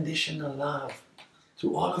 Unconditional love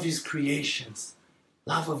to all of His creations,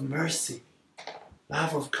 love of mercy,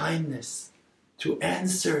 love of kindness, to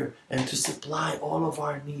answer and to supply all of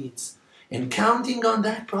our needs. And counting on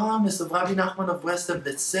that promise of Rabbi Nachman of Breslev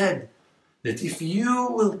that said that if you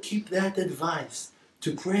will keep that advice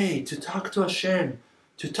to pray, to talk to HaShem,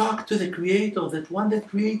 to talk to the Creator, that one that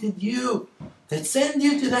created you, that sent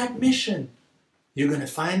you to that mission, you're going to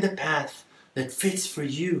find a path that fits for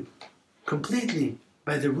you completely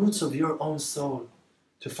by the roots of your own soul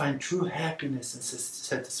to find true happiness and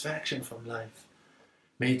satisfaction from life.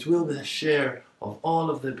 May it will be the share of all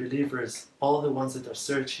of the believers, all the ones that are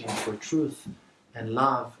searching for truth and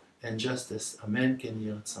love and justice. Amen. Ken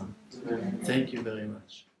Yiratzon. Thank you very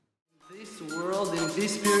much. In this world, in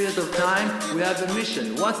this period of time, we have a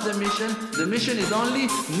mission. What's the mission? The mission is only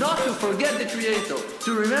not to forget the Creator,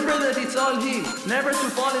 to remember that it's all He, never to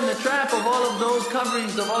fall in the trap of all of those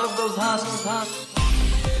coverings, of all of those husks.